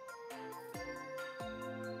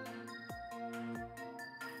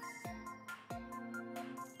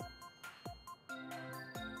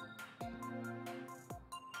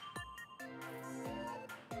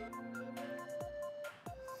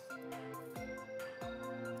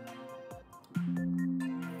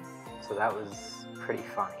 So that was pretty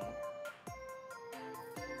funny.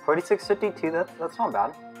 4652, that's not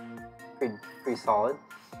bad. Pretty solid.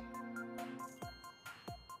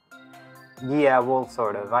 Yeah, well,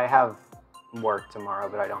 sort of. I have work tomorrow,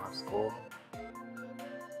 but I don't have school.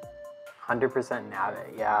 100% nav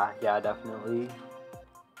it. Yeah, definitely.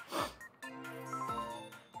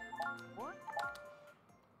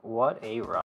 What a run.